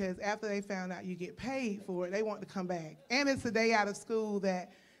year, because after they found out you get paid for it, they want to come back. And it's a day out of school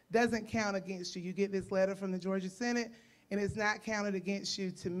that doesn't count against you. You get this letter from the Georgia Senate, and it's not counted against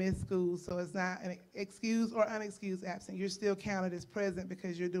you to miss school. So it's not an excused or unexcused absent. You're still counted as present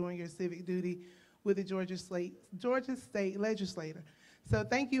because you're doing your civic duty with the Georgia State Legislature. So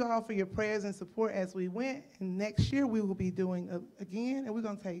thank you all for your prayers and support as we went. And next year we will be doing again, and we're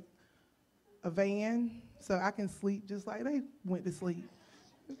going to take a van so I can sleep just like they went to sleep.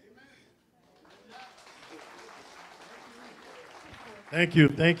 Thank you,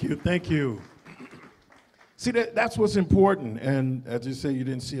 thank you, thank you. See, that's what's important. And as you say, you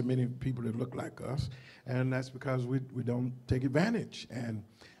didn't see many people that look like us. And that's because we don't take advantage. And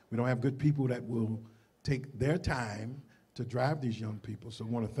we don't have good people that will take their time to drive these young people. So I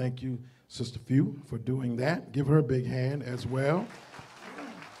want to thank you, Sister Few, for doing that. Give her a big hand as well.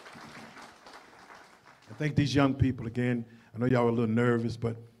 I thank these young people again. I know y'all are a little nervous,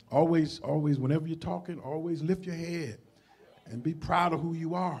 but always, whenever you're talking, always lift your head and be proud of who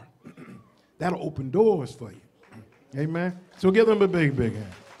you are. That'll open doors for you. Amen. So give them a big, big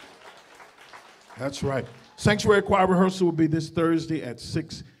hand. That's right. Sanctuary Choir rehearsal will be this Thursday at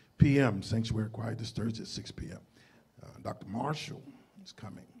 6 p.m. Sanctuary Choir this Thursday at 6 p.m. Dr. Marshall is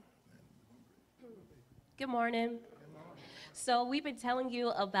coming. Good morning. So we've been telling you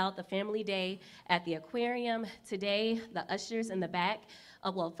about the Family Day at the aquarium. Today, the ushers in the back,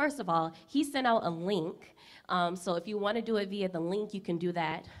 well, first of all, he sent out a link. So if you want to do it via the link, you can do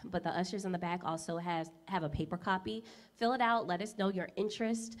that. But the ushers in the back also have a paper copy. Fill it out. Let us know your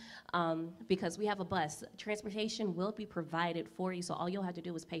interest, because we have a bus. Transportation will be provided for you, so all you'll have to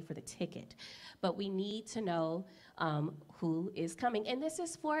do is pay for the ticket. But we need to know who is coming. And this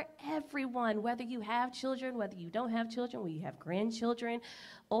is for everyone, whether you have children, whether you don't have children, whether you have grandchildren,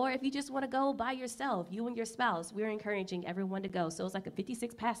 or if you just want to go by yourself, you and your spouse. We're encouraging everyone to go. So it's like a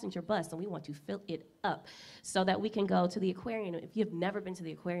 56-passenger bus, and we want to fill it up so that we can go to the aquarium. If you've never been to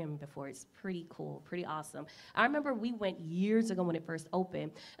the aquarium before, it's pretty cool, pretty awesome. I remember we went years ago when it first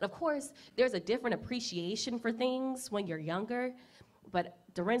opened. And of course, there's a different appreciation for things when you're younger. But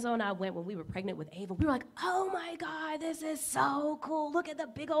Dorenzo and I went when we were pregnant with Ava. We were like, oh my God, this is so cool. Look at the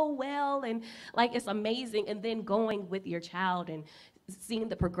big old well. And like, it's amazing. And then going with your child and seeing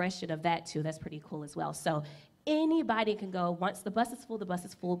the progression of that too, that's pretty cool as well. So anybody can go. Once the bus is full, the bus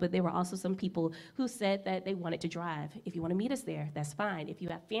is full. But there were also some people who said that they wanted to drive. If you want to meet us there, that's fine. If you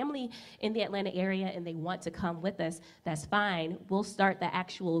have family in the Atlanta area and they want to come with us, that's fine. We'll start the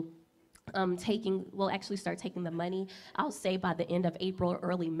actual we'll actually start taking the money, I'll say by the end of April or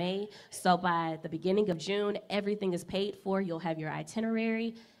early May. So by the beginning of June, everything is paid for. You'll have your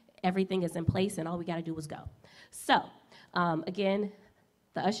itinerary. Everything is in place, and all we got to do is go. So again,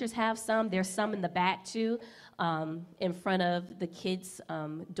 the ushers have some. There's some in the back, too, in front of the kids'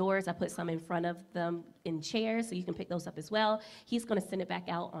 doors. I put some in front of them in chairs, so you can pick those up as well. He's going to send it back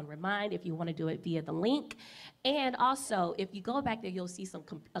out on Remind if you want to do it via the link. And also, if you go back there, you'll see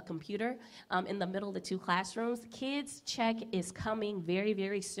a computer in the middle of the two classrooms. Kids Check is coming very,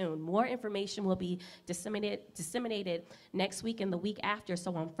 very soon. More information will be disseminated next week and the week after.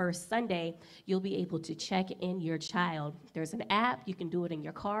 So on First Sunday, you'll be able to check in your child. There's an app. You can do it in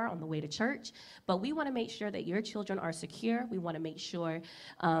your car on the way to church. But we want to make sure that your children are secure. We want to make sure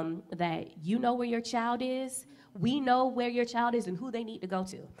that you know where your child is. We know where your child is and who they need to go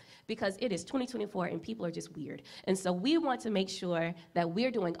to, because it is 2024 and people are just weird. And so we want to make sure that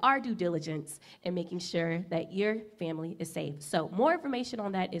we're doing our due diligence and making sure that your family is safe. So more information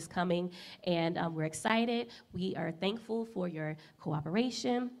on that is coming, and we're excited. We are thankful for your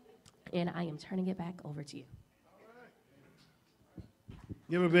cooperation, and I am turning it back over to you.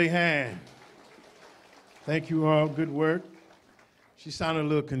 Give her a big hand. Thank you all. Good work. She sounded a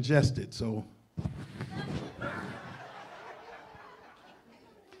little congested, so.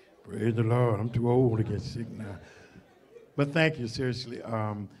 Praise the Lord. I'm too old to get sick now. But thank you, seriously.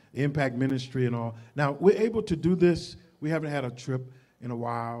 Impact Ministry and all. Now, we're able to do this. We haven't had a trip in a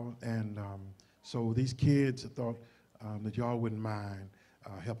while, and so these kids thought that y'all wouldn't mind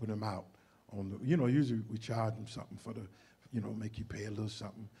helping them out. Usually we charge them something for the, make you pay a little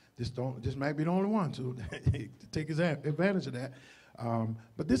something. This might be the only one to take advantage of that.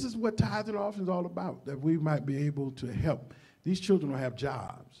 But this is what tithes and offerings is all about, that we might be able to help. These children don't have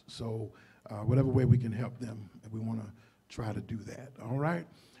jobs, so whatever way we can help them, we want to try to do that, all right?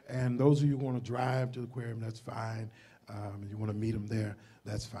 And those of you who want to drive to the aquarium, that's fine. You want to meet them there,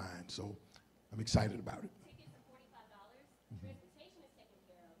 that's fine. So I'm excited about it. Tickets are $45. Transportation is taken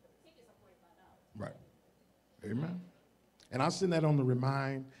care of, but tickets are $45. Right. Amen. And I'll send that on the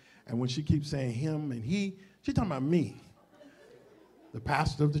remind. And when she keeps saying him and he, she's talking about me, the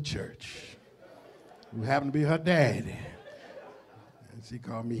pastor of the church, who happened to be her daddy. And she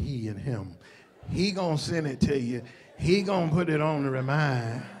called me he and him. He gonna send it to you. He gonna put it on the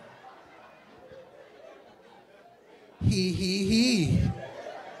remind. He.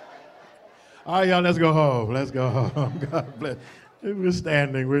 All right, y'all, let's go home. Let's go home. God bless. We're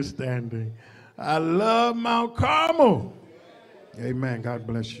standing. I love Mount Carmel. Amen. God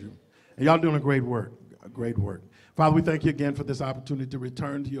bless you. And y'all doing a great work. Father, we thank you again for this opportunity to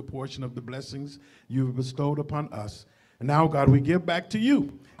return to your portion of the blessings you've bestowed upon us. And now, God, we give back to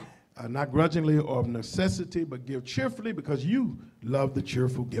you, not grudgingly or of necessity, but give cheerfully because you love the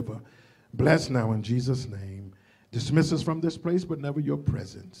cheerful giver. Bless now in Jesus' name. Dismiss us from this place, but never your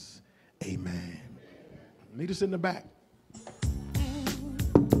presence. Amen. Meet us in the back.